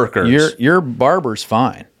workers. Your barber's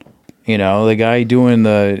fine. The guy doing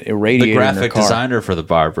the radiator. The graphic designer for the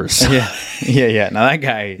barbers. Yeah. Now that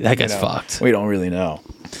guy's fucked. We don't really know.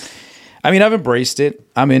 I mean, I've embraced it.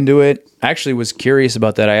 I'm into it. I actually was curious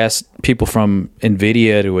about that. I asked people from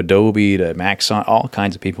NVIDIA to Adobe to Maxon, all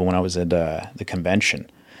kinds of people when I was at the convention.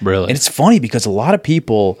 Really? And it's funny because a lot of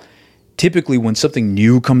people, typically when something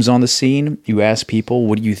new comes on the scene, you ask people,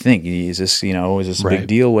 what do you think? Is this, is this a big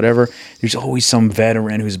deal, whatever? There's always some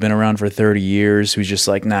veteran who's been around for 30 years who's just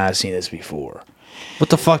like, nah, I've seen this before. What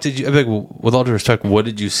the fuck did you? I mean, with all due respect, what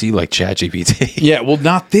did you see like ChatGPT? Yeah, well,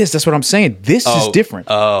 not this. That's what I'm saying. This is different.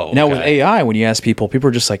 Oh, now okay. with AI, when you ask people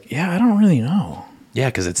are just like, yeah, I don't really know. Yeah,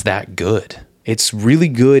 because it's that good. It's really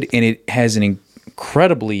good, and it has an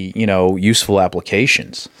incredibly, useful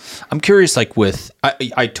applications. I'm curious, like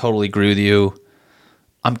I totally agree with you.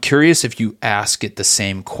 I'm curious if you ask it the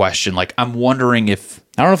same question. Like, I'm wondering if...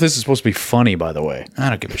 I don't know if this is supposed to be funny, by the way. I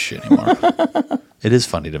don't give a shit anymore. It is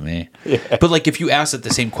funny to me. Yeah. But, like, if you ask it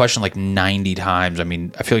the same question, like, 90 times, I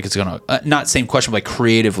mean, I feel like it's going to... not same question, but, like,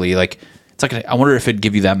 creatively, like, it's like... I wonder if it'd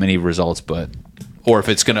give you that many results, but... Or if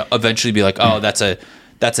it's going to eventually be like, oh, that's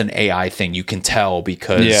an AI thing. You can tell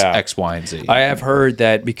because X, Y, and Z. I have heard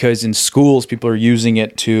that because in schools, people are using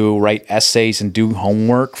it to write essays and do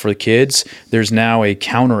homework for the kids. There's now a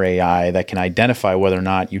counter AI that can identify whether or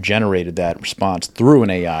not you generated that response through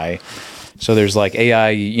an AI. So there's like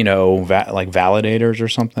AI, like validators or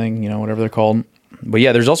something, whatever they're called. But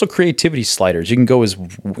yeah, there's also creativity sliders. You can go as,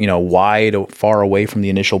 wide or far away from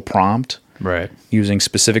the initial prompt. Right. Using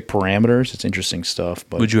specific parameters. It's interesting stuff.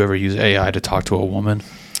 But would you ever use AI to talk to a woman?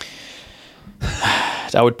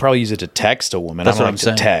 I would probably use it to text a woman. That's I don't what I'm like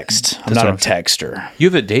saying. to text. I'm not a texter. You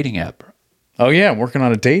have a dating app. Oh, yeah. I'm working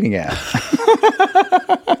on a dating app.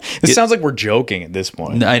 It sounds like we're joking at this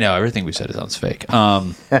point. I know. Everything we said sounds fake.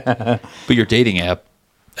 But your dating app,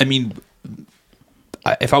 I mean...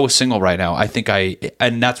 if I was single right now, I think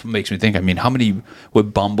and that's what makes me think, I mean, how many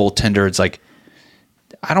with Bumble, Tinder, it's like...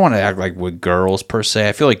 I don't want to act like with girls per se.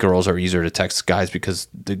 I feel like girls are easier to text guys because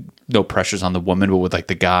no pressure's on the woman, but with like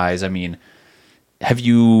the guys, I mean, have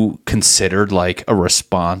you considered like a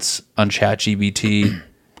response on ChatGPT?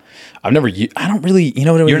 I don't really, what I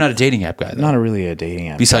mean? You're not a dating app guy, though. Not really a dating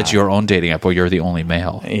app Besides guy. your own dating app, where you're the only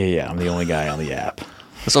male. Yeah, I'm the only guy on the app.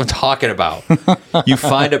 That's what I'm talking about. You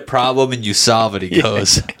find a problem and you solve it. He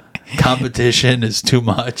goes, competition is too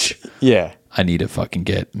much. Yeah. I need to fucking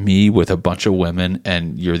get me with a bunch of women,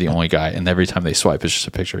 and you're the only guy. And every time they swipe, it's just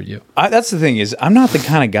a picture of you. That's the thing is, I'm not the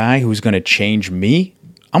kind of guy who's going to change me.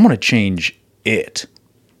 I'm going to change it.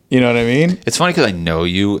 You know what I mean? It's funny because I know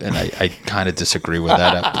you, and I kind of disagree with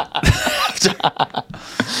that.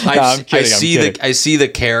 I'm kidding. I see the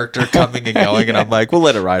character coming and going, and I'm like, we'll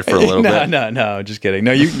let it ride for a little bit. No, just kidding.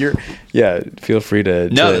 No, you're feel free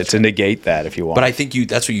to negate that if you want. But I think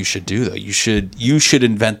that's what you should do, though. You should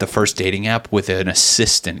invent the first dating app with an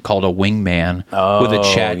assistant called a wingman with a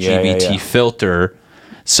ChatGPT filter,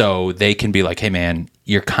 so they can be like, hey man,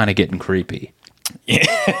 you're kind of getting creepy.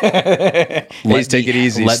 Please take it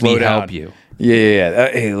easy. Slow down. Help you.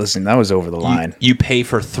 Yeah. Hey, listen, that was over the line. You pay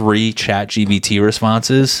for 3 ChatGPT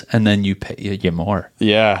responses, and then you get more.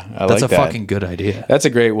 Yeah, that's a fucking good idea. That's a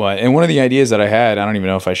great one. And one of the ideas that I had, I don't even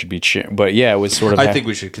know if I should be, but yeah, it was sort of. I think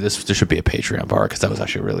we should. There should be a Patreon bar because that was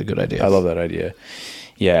actually a really good idea. I love that idea.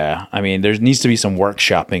 Yeah, I mean, there needs to be some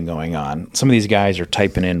workshopping going on. Some of these guys are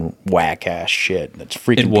typing in whack ass shit that's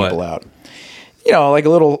freaking people out. Like a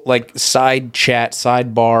little like side chat,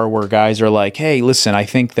 sidebar where guys are like, "Hey, listen, I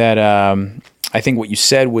think that I think what you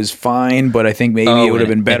said was fine, but I think maybe it would have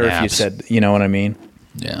been better if you said, you know what I mean?"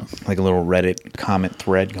 Yeah, like a little Reddit comment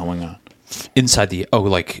thread going on inside the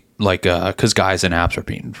because guys in apps are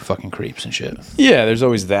being fucking creeps and shit. Yeah, there's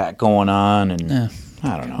always that going on, and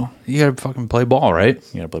I don't know. You gotta fucking play ball, right?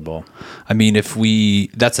 You gotta play ball. I mean, that's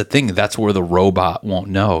the thing. That's where the robot won't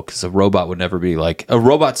know, because the robot would never be like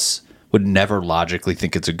would never logically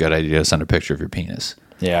think it's a good idea to send a picture of your penis.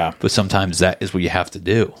 Yeah. But sometimes that is what you have to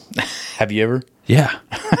do. Have you ever? Yeah.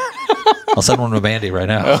 I'll send one to Mandy right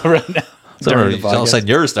now. Oh, right now. I'll send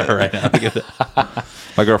yours to her right now.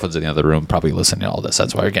 My girlfriend's in the other room probably listening to all this.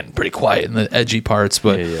 That's why we're getting pretty quiet in the edgy parts.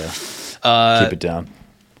 But keep it down.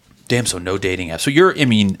 Damn, so no dating apps. So you're,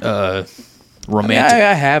 romantic.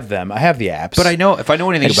 I have them. I have the apps. But if I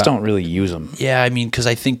know anything about... I just don't really use them. Yeah, because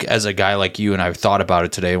I think as a guy like you, and I've thought about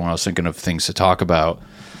it today when I was thinking of things to talk about,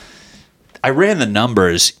 I ran the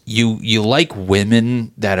numbers. You like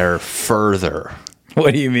women that are further.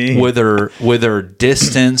 What do you mean? With her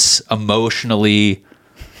distance, emotionally,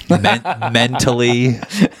 mentally.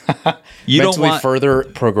 You mentally don't want further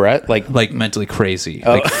progress, like mentally crazy,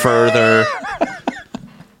 like further.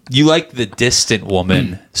 You like the distant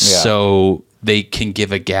woman, so they can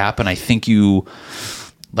give a gap, and I think you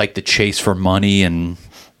like the chase for money and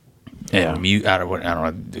I don't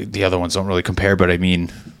know. The other ones don't really compare, but I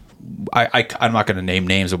mean, I'm not going to name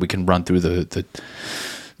names, but we can run through the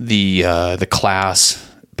class.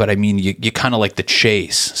 But I mean, you kind of like the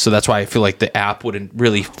chase, so that's why I feel like the app wouldn't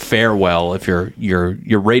really fare well if your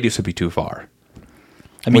radius would be too far.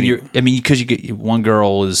 Because you get one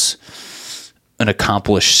girl is an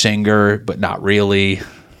accomplished singer, but not really.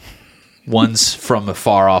 One's from a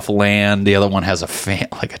far off land. The other one has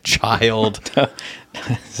like a child.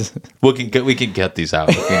 We can get these out.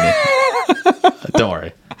 Don't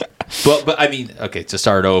worry. But I mean, okay, to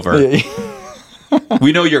start over.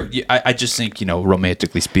 We know I just think,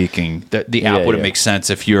 romantically speaking, the app wouldn't make sense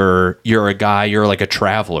if you're a guy, you're like a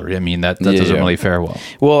traveler. I mean, that doesn't really fare well.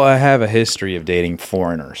 Well, I have a history of dating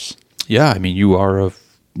foreigners. Yeah, I mean, you are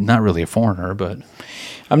not really a foreigner, but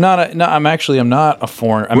I'm not a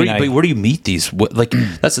foreigner. Where do you meet these?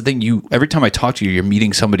 That's the thing. Every time I talk to you, you're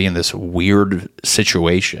meeting somebody in this weird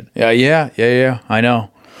situation. Yeah. I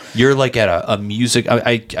know. You're like at a music.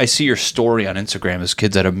 I see your story on Instagram as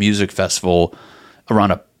kids at a music festival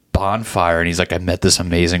around a bonfire, and he's like, I met this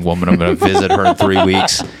amazing woman. I'm going to visit her in 3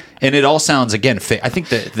 weeks, and it all sounds again fake. I think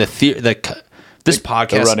this podcast,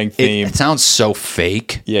 the running theme, it sounds so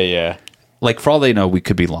fake. Yeah. Like, for all they know, we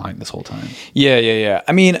could be lying this whole time. Yeah.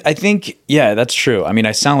 I mean, I think that's true. I mean,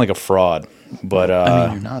 I sound like a fraud, but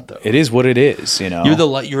you're not though. It is what it is.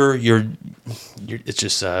 You're it's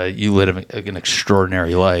just you live an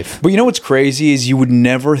extraordinary life. But you know what's crazy is you would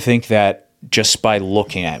never think that just by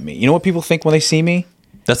looking at me. You know what people think when they see me?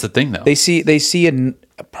 That's the thing, though. They see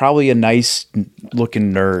probably a nice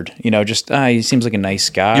looking nerd. Just he seems like a nice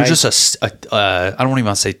guy. You're just I don't even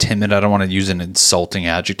want to say timid. I don't want to use an insulting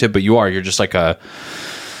adjective, but you are. You're just like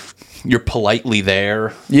you're politely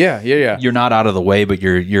there. Yeah. You're not out of the way, but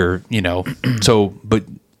you're but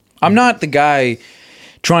I'm not the guy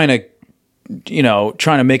trying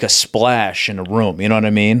to make a splash in a room. You know what I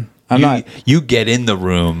mean? You get in the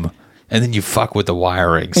room and then you fuck with the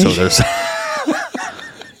wiring. So there's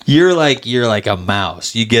you're like a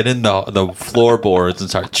mouse. You get in the floorboards and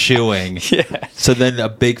start chewing. Yeah. So then a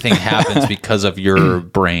big thing happens because of your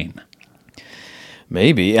brain.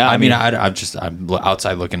 Maybe. Yeah. I'm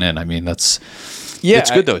outside looking in. I mean, it's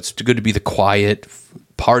good though. It's good to be the quiet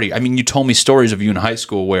party. I mean, you told me stories of you in high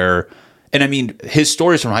school where, and I mean, his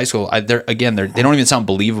stories from high school, they don't even sound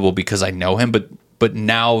believable because I know him, but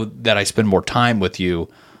now that I spend more time with you,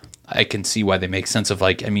 I can see why they make sense of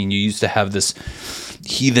you used to have this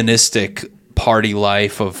heathenistic party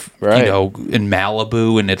life of, in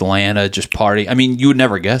Malibu and Atlanta, just party. I mean, you would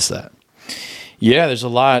never guess that. Yeah, there's a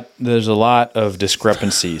lot of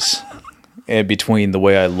discrepancies between the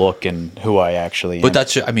way I look and who I actually am. But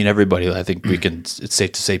that's, everybody, I think it's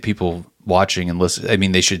safe to say people watching and listening, I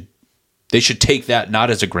mean, they should take that not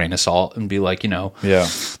as a grain of salt and be like,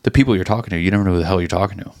 the people you're talking to, you never know who the hell you're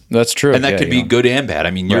talking to. That's true. And that could be good and bad.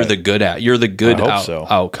 I mean, you're the good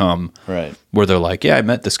outcome. Right. Where they're like, yeah, I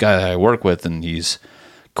met this guy that I work with and he's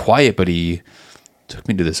quiet, but he took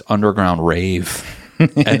me to this underground rave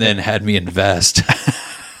and then had me invest.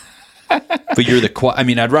 But you're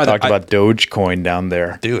I'd rather talked about Dogecoin down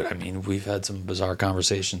there, dude. I mean, we've had some bizarre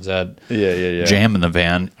conversations at yeah Jam in the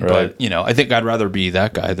Van, right. But I think I'd rather be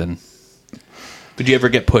that guy than. But do you ever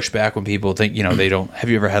get pushback when people think they don't? Have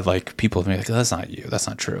you ever had people be like, that's not you, that's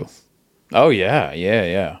not true? Oh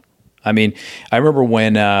yeah. I mean, I remember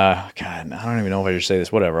when God, I don't even know if I should say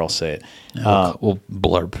this. Whatever, I'll say it. We'll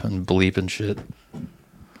blurb and bleep and shit.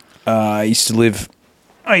 I used to live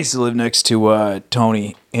next to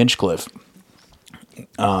Tony Hinchcliffe.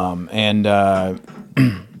 Yeah.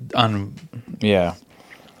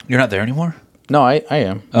 You're not there anymore? No, I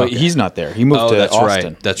am. But he's not there. He moved to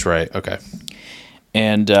Austin. That's right. Okay.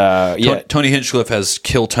 And Tony Hinchcliffe has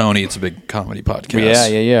Kill Tony. It's a big comedy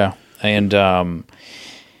podcast. Yeah. And I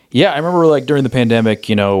remember during the pandemic,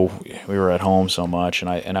 we were at home so much,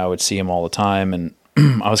 and I would see him all the time, and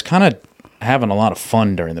I was kind of having a lot of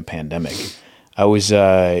fun during the pandemic. I was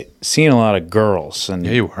seeing a lot of girls, and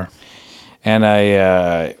yeah, you were. And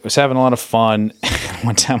I was having a lot of fun.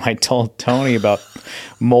 One time I told Tony about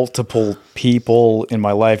multiple people in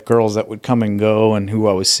my life, girls that would come and go and who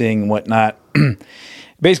I was seeing and whatnot.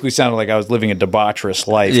 Basically sounded like I was living a debaucherous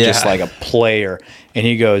life, just like a player. And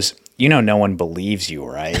he goes, no one believes you,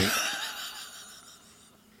 right?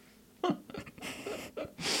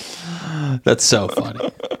 That's so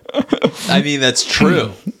funny. I mean, that's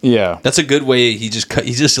true. Yeah. That's a good way. He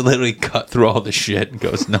just literally cut through all the shit and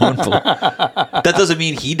goes, no one that doesn't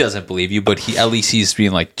mean he doesn't believe you, but at least he's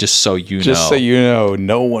being like, just so you know,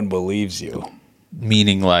 no one believes you.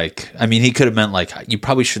 Meaning he could have meant you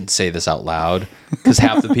probably shouldn't say this out loud because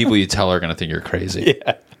half the people you tell are going to think you're crazy.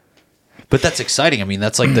 Yeah. But that's exciting. I mean,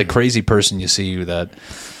 that's like the crazy person you see that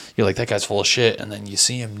you're like, that guy's full of shit. And then you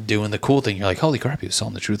see him doing the cool thing. You're like, holy crap, he was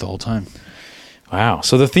telling the truth the whole time. Wow.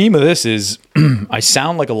 So the theme of this is I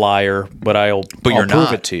sound like a liar, but I'll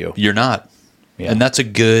prove it to you. You're not. Yeah. And I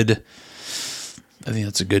think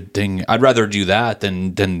that's a good thing. I'd rather do that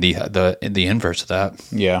than the inverse of that.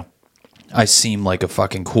 Yeah. I seem like a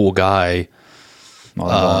fucking cool guy,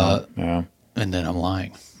 Yeah. and then I'm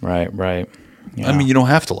lying. Right. Yeah. I mean, you don't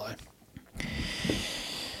have to lie,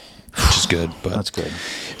 which is good. But That's good.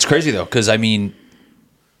 It's crazy though, because I mean,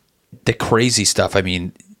 the crazy stuff. I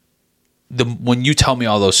mean, when you tell me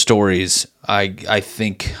all those stories, I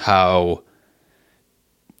think how,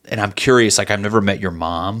 and I'm curious. Like, I've never met your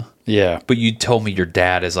mom. Yeah. But you told me your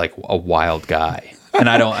dad is like a wild guy. And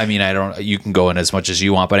I don't, you can go in as much as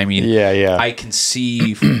you want, but I mean, Yeah. I can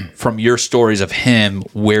see from your stories of him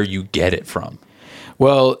where you get it from.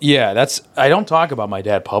 Well, yeah, I don't talk about my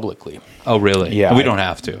dad publicly. Oh, really? Yeah. We don't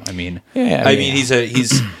have to. I mean, Yeah, I mean,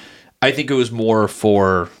 I think it was more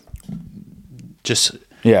for just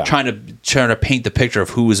trying to paint the picture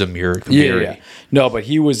of who was Amir Kabiri. Yeah. No, but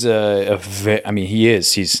he was he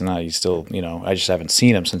is. He's not. He's still. I just haven't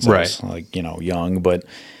seen him since I was young.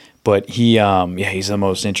 But he, he's the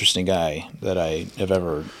most interesting guy that I have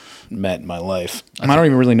ever met in my life. I don't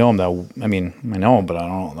even really know him though. I mean, I know him, but I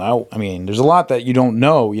don't know. I mean, there's a lot that you don't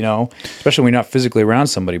know. Especially when you're not physically around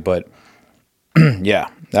somebody. But yeah,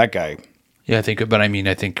 that guy. Yeah, I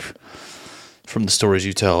think from the stories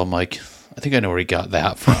you tell, I'm like, I think I know where he got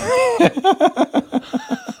that from.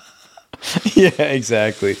 Yeah,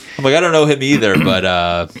 exactly. I'm like, I don't know him either, but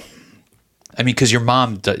I mean, because your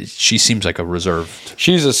mom, she seems like a reserved.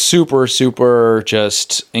 She's a super, super,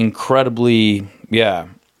 just incredibly,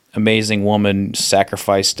 amazing woman.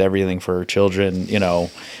 Sacrificed everything for her children.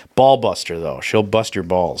 Ball buster though. She'll bust your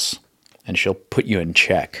balls, and she'll put you in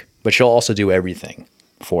check. But she'll also do everything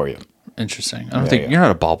for you. Interesting. I don't think you're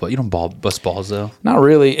not a ball, but you don't bust balls though. Not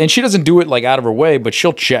really, and she doesn't do it like out of her way, but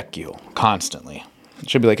she'll check you constantly.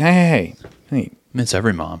 She'll be like, hey. It's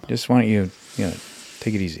every mom. Just why don't you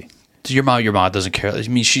take it easy. Your mom doesn't care. I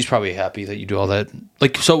mean, she's probably happy that you do all that.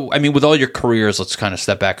 Like, so, I mean, with all your careers, let's kind of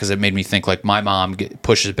step back because it made me think, like, my mom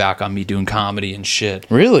pushes back on me doing comedy and shit.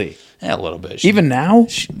 Really? Yeah, a little bit. Even now?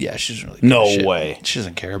 She's really no way. She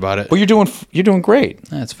doesn't care about it. Well, you're doing great.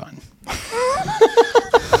 That's fine.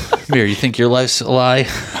 Mir, you think your life's a lie?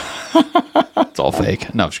 It's all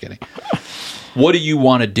fake. No, I'm just kidding. What do you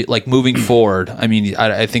want to do? Like, moving forward, I mean,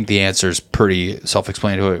 I think the answer is pretty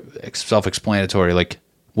self-explanatory. Like,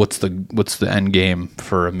 what's the end game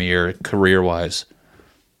for Amir career-wise?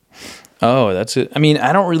 Oh, that's it. I mean,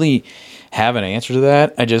 I don't really have an answer to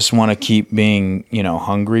that. I just want to keep being,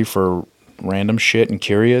 hungry for random shit and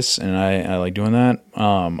curious, and I like doing that.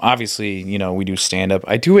 Obviously, we do stand-up.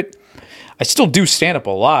 I still do stand-up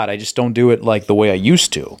a lot. I just don't do it like the way I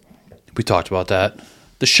used to. We talked about that.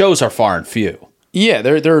 The shows are far and few. Yeah,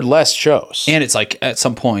 there are less shows. And it's like, at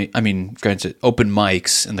some point, I mean, granted, open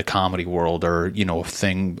mics in the comedy world are, a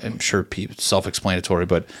thing. I'm sure self-explanatory,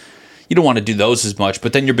 but you don't want to do those as much.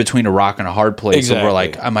 But then you're between a rock and a hard place. Exactly. And we're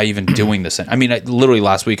like, am I even doing this? I mean, literally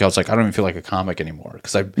last week, I was like, I don't even feel like a comic anymore.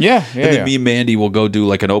 And then me and Mandy will go do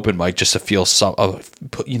like an open mic just to feel it's like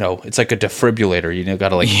a defibrillator. You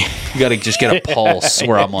got to just get a pulse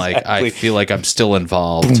where I'm like, I feel like I'm still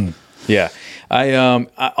involved. Yeah.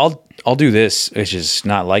 I'll do this, which is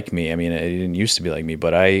not like me. I mean, it didn't used to be like me,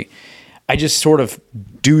 but I just sort of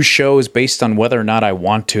do shows based on whether or not I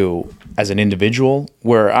want to as an individual,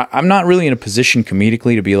 where I'm not really in a position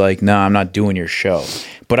comedically to be like, no, I'm not doing your show,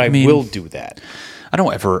 but I will do that.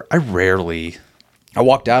 I rarely. I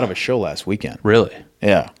walked out of a show last weekend. Really?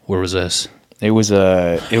 Yeah. Where was this?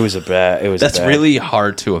 That's really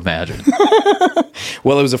hard to imagine.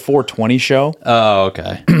 Well, it was a 420 show. Oh,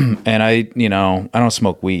 okay. And I don't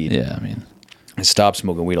smoke weed. Yeah, I mean, I stopped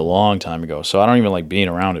smoking weed a long time ago, so I don't even like being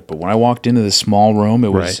around it. But when I walked into this small room, it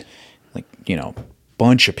was like,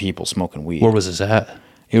 bunch of people smoking weed. Where was this at?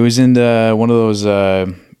 It was in one of those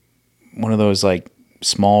like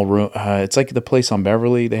small room. It's like the place on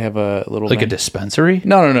Beverly. They have a little a dispensary.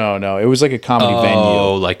 No. It was like a comedy venue.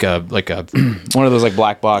 Oh, like a one of those like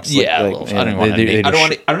black box. Yeah, I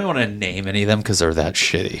don't want to name any of them because they're that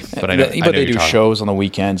shitty. But they do shows on the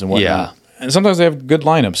weekends and whatnot. Yeah, and sometimes they have good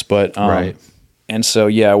lineups. But right. And so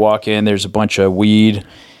I walk in. There's a bunch of weed,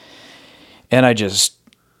 and I just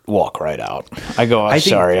walk right out. I go,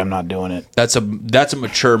 sorry, I'm not doing it. That's a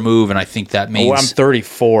mature move, and I think that means I'm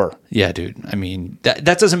 34. Yeah, dude. I mean, that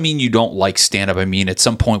doesn't mean you don't like stand-up. I mean, at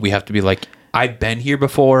some point we have to be like, I've been here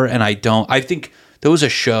before, and I don't. I think there was a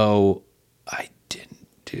show I didn't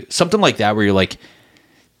do something like that where you're like,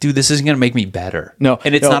 dude, this isn't gonna make me better. No,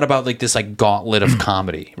 and it's not about like this like gauntlet of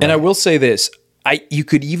comedy. Right? And I will say this: you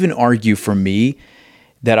could even argue for me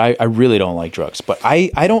that I really don't like drugs, but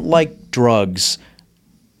I don't like drugs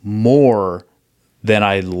more than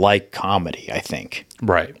I like comedy, I think.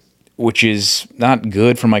 Right. Which is not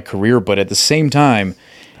good for my career, but at the same time,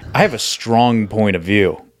 I have a strong point of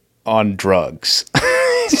view. on drugs.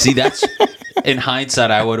 See, that's in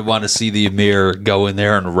hindsight, I would want to see the Amir go in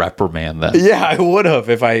there and reprimand them. Yeah, I would have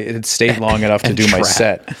if I had stayed long enough to do my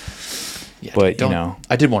set. Yeah, but, you know.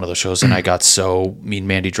 I did one of those shows and I got me and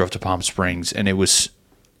Mandy drove to Palm Springs and it was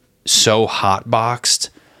so hot boxed.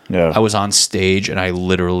 Yeah. I was on stage and I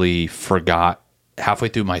literally forgot, halfway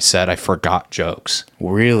through my set, I forgot jokes.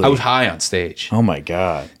 Really? I was high on stage. Oh my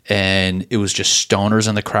God. And it was just stoners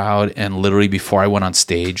in the crowd. And literally before I went on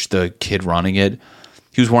stage, the kid running it,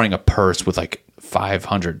 he was wearing a purse with like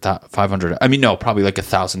 500, I mean, no, probably like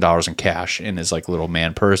 $1,000 in cash in his like little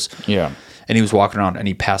man purse. Yeah. And he was walking around and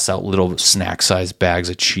he passed out little snack sized bags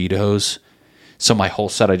of Cheetos. So my whole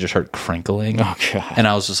set, I just heard crinkling. Oh God. And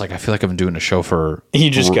I was just like, I feel like I'm doing a show for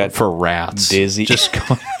rats. Dizzy. Just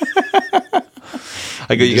going.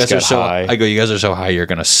 I go, you guys are so high, you're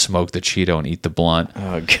gonna smoke the Cheeto and eat the blunt.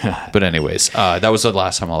 Oh God. But anyways, that was the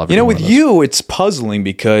last time I'll ever. You know, with you, it's puzzling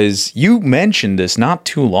because you mentioned this not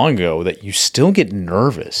too long ago that you still get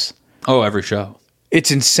nervous. Oh, every show.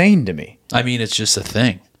 It's insane to me. I mean, it's just a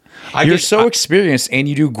thing. You're so experienced and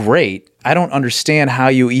you do great. I don't understand how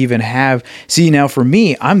you even have. See, now for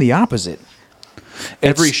me, I'm the opposite.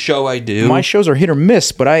 Every show I do, my shows are hit or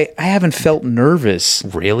miss, but I haven't felt nervous.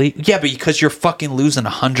 Really? Yeah, but because you're fucking losing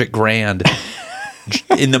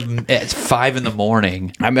 $100,000 at 5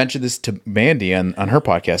 a.m. I mentioned this to Mandy on her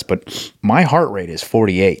podcast, but my heart rate is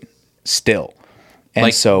 48 still.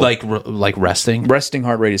 And like resting? Resting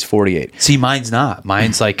heart rate is 48. See, mine's not.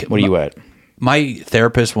 Mine's like... What are you at? My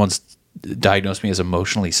therapist once diagnosed me as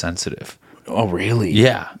emotionally sensitive. Oh, really?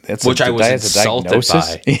 Yeah. Which I was insulted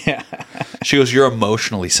by. Yeah. She goes, you're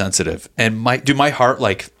emotionally sensitive. And my heart,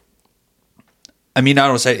 like... I mean, I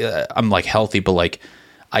don't say I'm like healthy, but like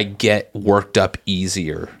I get worked up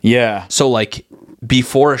easier. Yeah. So like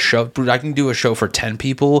before a show, I can do a show for 10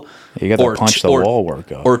 people. You got to punch the wall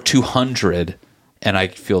workout. Or 200 and I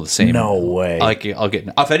feel the same. No way. Like I'll get,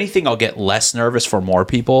 if anything, I'll get less nervous for more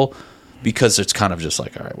people because it's kind of just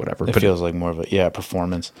like, all right, whatever. It feels like more of a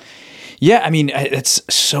performance. Yeah, I mean, it's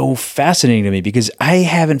so fascinating to me because I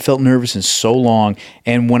haven't felt nervous in so long.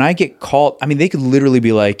 And when I get called, I mean, they could literally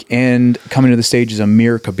be like, and coming to the stage is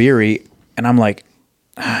Amir Kabiri. And I'm like,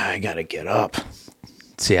 I got to get up.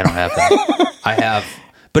 See, I don't have that. I have.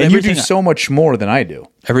 But and you do so much more than I do.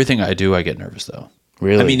 Everything I do, I get nervous, though.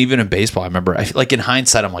 Really? I mean, even in baseball, I remember, like in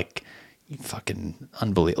hindsight, I'm like, you fucking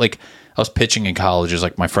unbelievable. Like, I was pitching in college. It was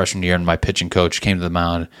like my freshman year, and my pitching coach came to the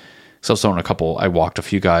mound. So I was throwing I walked a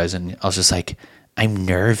few guys and I was just like, I'm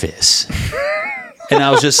nervous. And I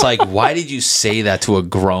was just like, why did you say that to a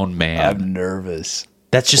grown man? I'm nervous.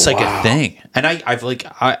 That's just like a thing. And I've like,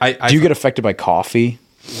 do you get affected by coffee?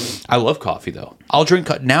 I love coffee though. I'll drink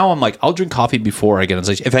coffee before I get on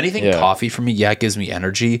stage. If anything, coffee for me, it gives me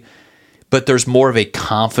energy, but there's more of a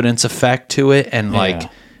confidence effect to it and like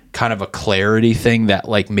kind of a clarity thing that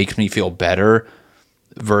like makes me feel better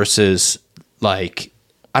versus like,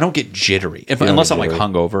 I don't get jittery unless I'm like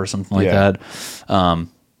hungover or something like that.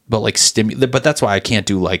 But like but that's why I can't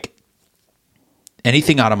do like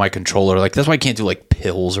anything out of my control or like that's why I can't do like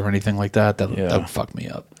pills or anything like that. That would fuck me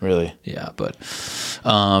up. Really? Yeah, but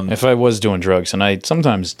if I was doing drugs, and I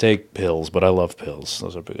sometimes take pills, but I love pills.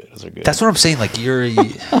 Those are good. That's what I'm saying. Like you're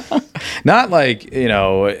not like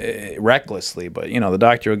recklessly, but the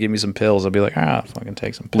doctor will give me some pills. I'll be like, fucking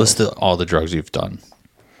take some pills. List all the drugs you've done.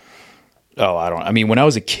 Oh, I mean, when I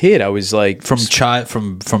was a kid, I was like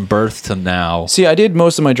from birth to now. See, I did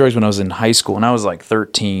most of my drugs when I was in high school, and I was like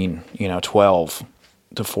 13, 12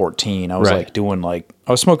 to 14. I was like doing I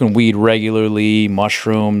was smoking weed regularly,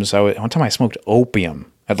 mushrooms. One time I smoked opium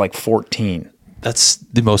at like 14. That's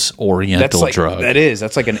the most oriental drug.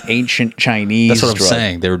 That's like an ancient Chinese That's what I'm drug.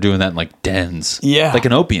 saying. They were doing that in like dens. Yeah. Like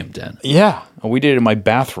an opium den. Yeah. We did it in my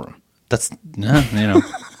bathroom.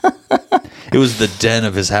 It was the den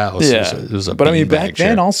of his house. Yeah. It was a but I mean, back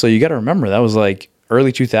then also, you got to remember, that was like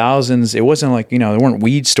early 2000s. It wasn't like, there weren't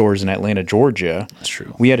weed stores in Atlanta, Georgia. That's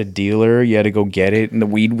true. We had a dealer. You had to go get it. And the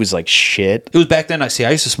weed was like shit. It was back then. I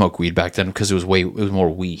used to smoke weed back then because it was more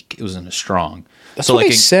weak. It wasn't as strong. That's what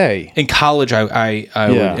they say. In college, I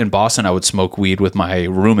would, in Boston, I would smoke weed with my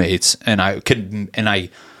roommates and I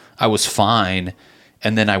was fine.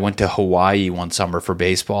 And then I went to Hawaii one summer for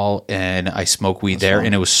baseball, and I smoked weed there,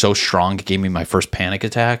 and it was so strong it gave me my first panic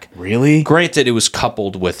attack. Really? Granted, it was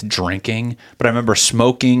coupled with drinking, but I remember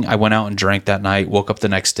smoking. I went out and drank that night, woke up the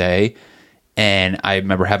next day, and I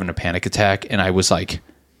remember having a panic attack, and I was like,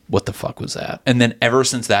 what the fuck was that? And then ever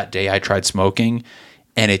since that day, I tried smoking,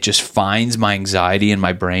 and it just finds my anxiety in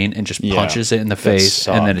my brain and just punches it in the face.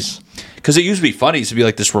 And then because it used to be funny. It used to be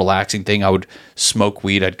like this relaxing thing. I would smoke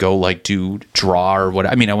weed. I'd go like draw or what.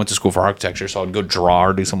 I mean, I went to school for architecture, so I'd go draw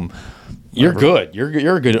or do some. You're good.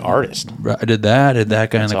 You're a good artist. I did that. I did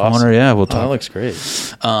that guy That's in the awesome. corner. Yeah, we'll talk. That looks great.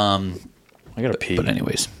 I gotta pee. But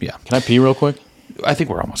anyways, yeah. Can I pee real quick? I think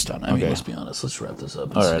we're almost done. I mean, Okay. let's be honest. Let's wrap this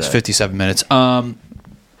up. All right, It's all right. 57 minutes.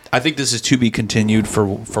 I think this is to be continued for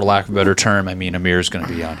lack of a better term. I mean, Amir's going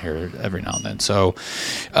to be on here every now and then. So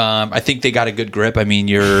I think they got a good grip. I mean,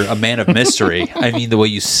 you're a man of mystery. I mean, the way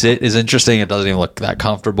you sit is interesting. It doesn't even look that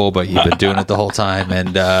comfortable, but you've been doing it the whole time.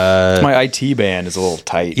 And My IT band is a little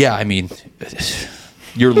tight. yeah, I mean,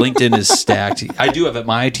 your LinkedIn is stacked. I do have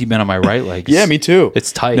my IT band on my right leg. Yeah, me too.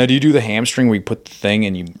 It's tight. Now, do you do the hamstring where you put the thing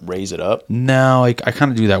and you raise it up? No, I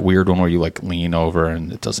kind of do that weird one where you like lean over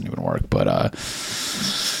and it doesn't even work. But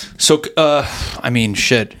I mean,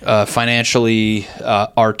 shit. Financially,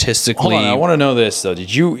 artistically. Hold on, I want to know this though.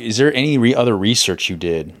 Is there any other research you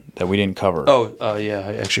did that we didn't cover? Oh, yeah.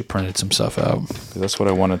 I actually printed some stuff out. 'Cause that's what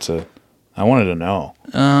I wanted to know.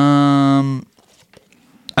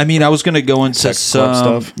 I mean, I was going to go into Sex club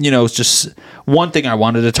some stuff? It's just one thing I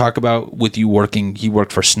wanted to talk about with you working. He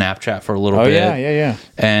worked for Snapchat for a little Oh bit. yeah.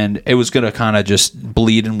 And it was going to kind of just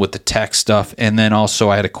bleed in with the tech stuff. And then also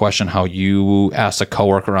I had a question how you asked a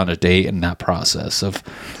coworker on a date and that process of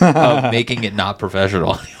making it not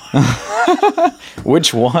professional.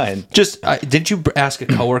 Which one? Just, didn't you ask a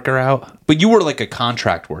coworker out? But you were like a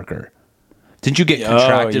contract worker. Didn't you get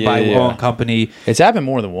contracted by a own company? It's happened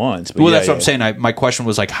more than once. But Well, that's what I'm saying. My question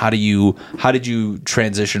was like, how did you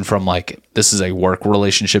transition from like, this is a work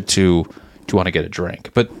relationship to do you want to get a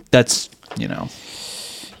drink? But that's, Yeah.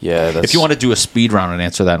 if you want to do a speed round and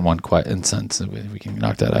answer that in one sentence, we can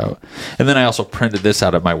knock that out. And then I also printed this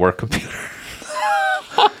out of my work computer.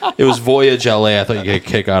 It was Voyage LA. I thought you get a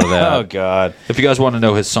kick out of that. Oh God. If you guys want to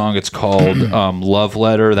know his song, it's called Love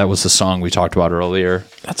Letter. That was the song we talked about earlier.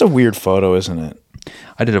 That's a weird photo, isn't it?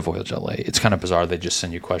 I did a Voyage LA. It's kind of bizarre. They just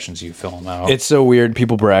send you questions, you fill them out. It's so weird.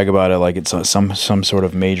 People brag about it like it's some sort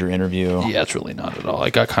of major interview. Yeah, it's really not at all. I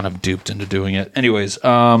got kind of duped into doing it. Anyways,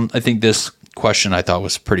 I think this question I thought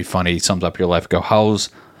was pretty funny. Sums up your life.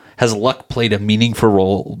 Has luck played a meaningful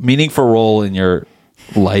role in your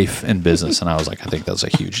life and business? And I was like, I think that's a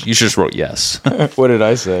huge. You just wrote yes. What did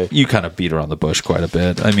I say? You kind of beat around the bush quite a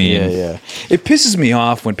bit. I mean, Yeah. It pisses me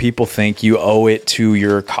off when people think you owe it to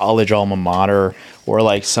your college alma mater or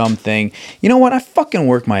like something. You know what? I fucking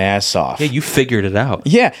work my ass off. yeah, you figured it out.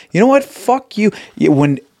 Yeah. You know what? Fuck you.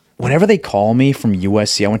 Whenever they call me from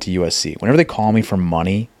USC, I went to USC. Whenever they call me for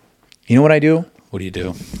money, you know what I do? What do you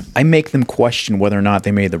do? I make them question whether or not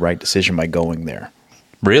they made the right decision by going there.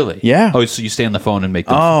 Really? Yeah. Oh, so you stay on the phone and make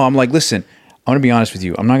them. Oh, I'm like, listen, I'm going to be honest with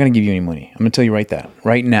you. I'm not going to give you any money. I'm going to tell you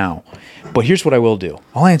right now. But here's what I will do.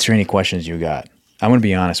 I'll answer any questions you got. I'm going to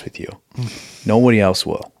be honest with you. Nobody else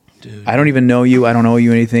will. Dude. I don't even know you. I don't owe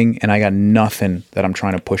you anything. And I got nothing that I'm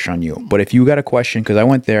trying to push on you. But if you got a question, because I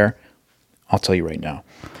went there, I'll tell you right now.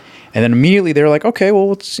 And then immediately they're like, okay,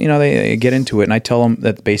 well, they get into it. And I tell them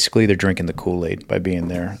that basically they're drinking the Kool-Aid by being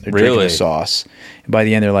there. They're drinking the sauce. And by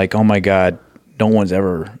the end, they're like, oh my God, no one's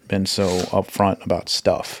ever been so upfront about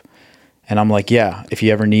stuff. And I'm like, yeah, if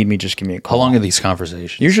you ever need me, just give me a call. How long are these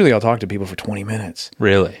conversations? Usually I'll talk to people for 20 minutes.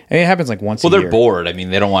 Really? And it happens like once a year. Well, they're bored. I mean,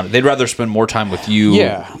 they'd rather spend more time with you.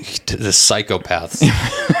 Yeah. The psychopaths.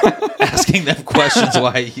 Asking them questions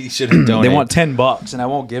why you shouldn't donate. They want $10 and I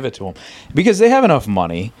won't give it to them because they have enough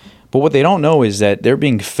money. But what they don't know is that they're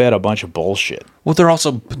being fed a bunch of bullshit. Well, they're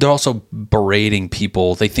also berating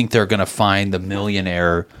people. They think they're going to find the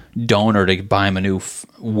millionaire donor to buy them a new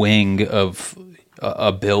wing of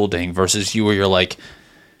a building versus you where you're like,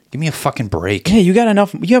 give me a fucking break. Yeah, you got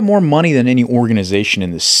enough. You have more money than any organization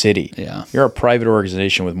in the city. Yeah. You're a private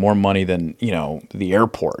organization with more money than, the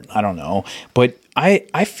airport. I don't know. But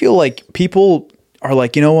I feel like people are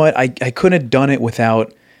like, you know what? I couldn't have done it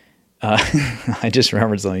without... I just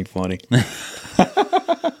remembered something funny.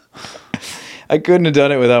 I couldn't have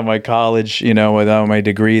done it without my college, without my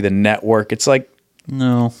degree, the network. It's like,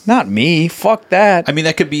 no, not me. Fuck that. I mean,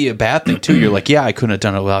 that could be a bad thing too. You're like, yeah, I couldn't have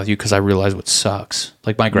done it without you because I realized what sucks.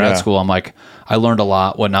 Like my grad school, I'm like, I learned a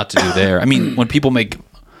lot what not to do there. I mean, when people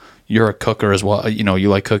you're a cooker as well, you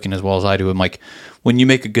like cooking as well as I do. I'm like, when you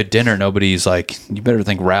make a good dinner, nobody's like, you better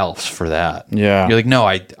thank Ralph's for that. Yeah. You're like, no,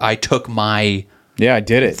 I took my... Yeah, I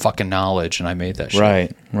did it. Fucking knowledge, and I made that shit.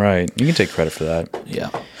 Right. You can take credit for that. Yeah.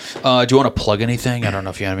 Do you want to plug anything? I don't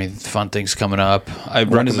know if you have any fun things coming up.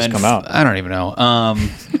 When does this come out? I don't even know.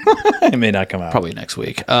 It may not come out. Probably next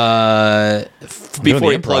week.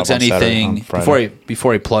 Before he plugs anything,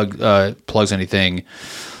 plugs anything,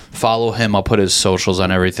 Follow him. I'll put his socials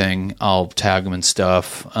on everything. I'll tag him and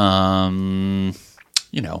stuff.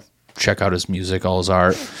 Check out his music, all his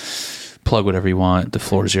art. Plug whatever you want. The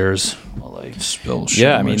floor is yours. While I spill shit.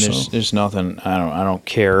 Yeah, I mean, there's nothing. I don't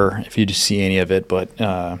care if you just see any of it, but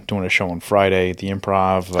doing a show on Friday at the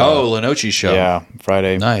Improv. Lenoci show. Yeah,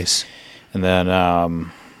 Friday. Nice. And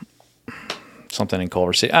then something in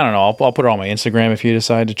Culver City. I don't know. I'll put it on my Instagram if you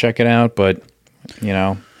decide to check it out. But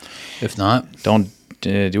if not, don't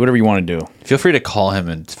do whatever you want to do. Feel free to call him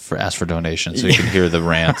and ask for donations so you can hear the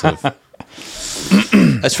rant of.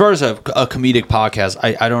 As far as a comedic podcast,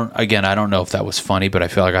 I don't know if that was funny, but I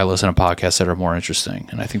feel like I listen to podcasts that are more interesting,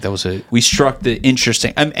 and I think that was we struck the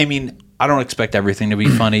interesting. I mean, I don't expect everything to be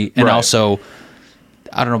funny, and also,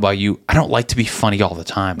 I don't know about you, I don't like to be funny all the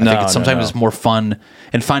time. I think sometimes it's more fun,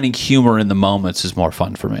 and finding humor in the moments is more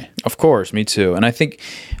fun for me. Of course, me too. And I think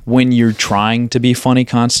when you're trying to be funny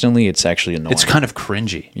constantly, it's actually annoying. It's kind of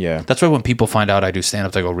cringy. Yeah, that's why when people find out I do stand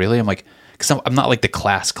up, they go, "Really?" I'm like. Because I'm not like the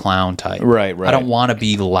class clown type. Right. I don't want to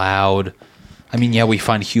be loud. I mean, yeah, we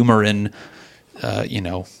find humor in,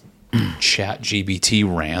 chat GBT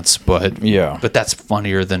rants, but that's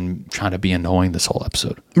funnier than trying to be annoying this whole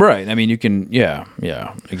episode. Right. I mean, you can, yeah,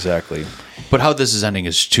 exactly. But how this is ending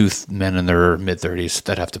is two men in their mid-30s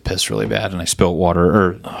that have to piss really bad, and I spilled water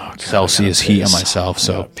or Celsius heat on myself.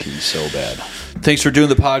 So pee so bad. Thanks for doing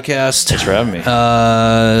the podcast. Thanks for having me.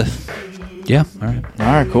 Yeah. All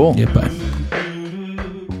right. Cool. Yeah. Bye.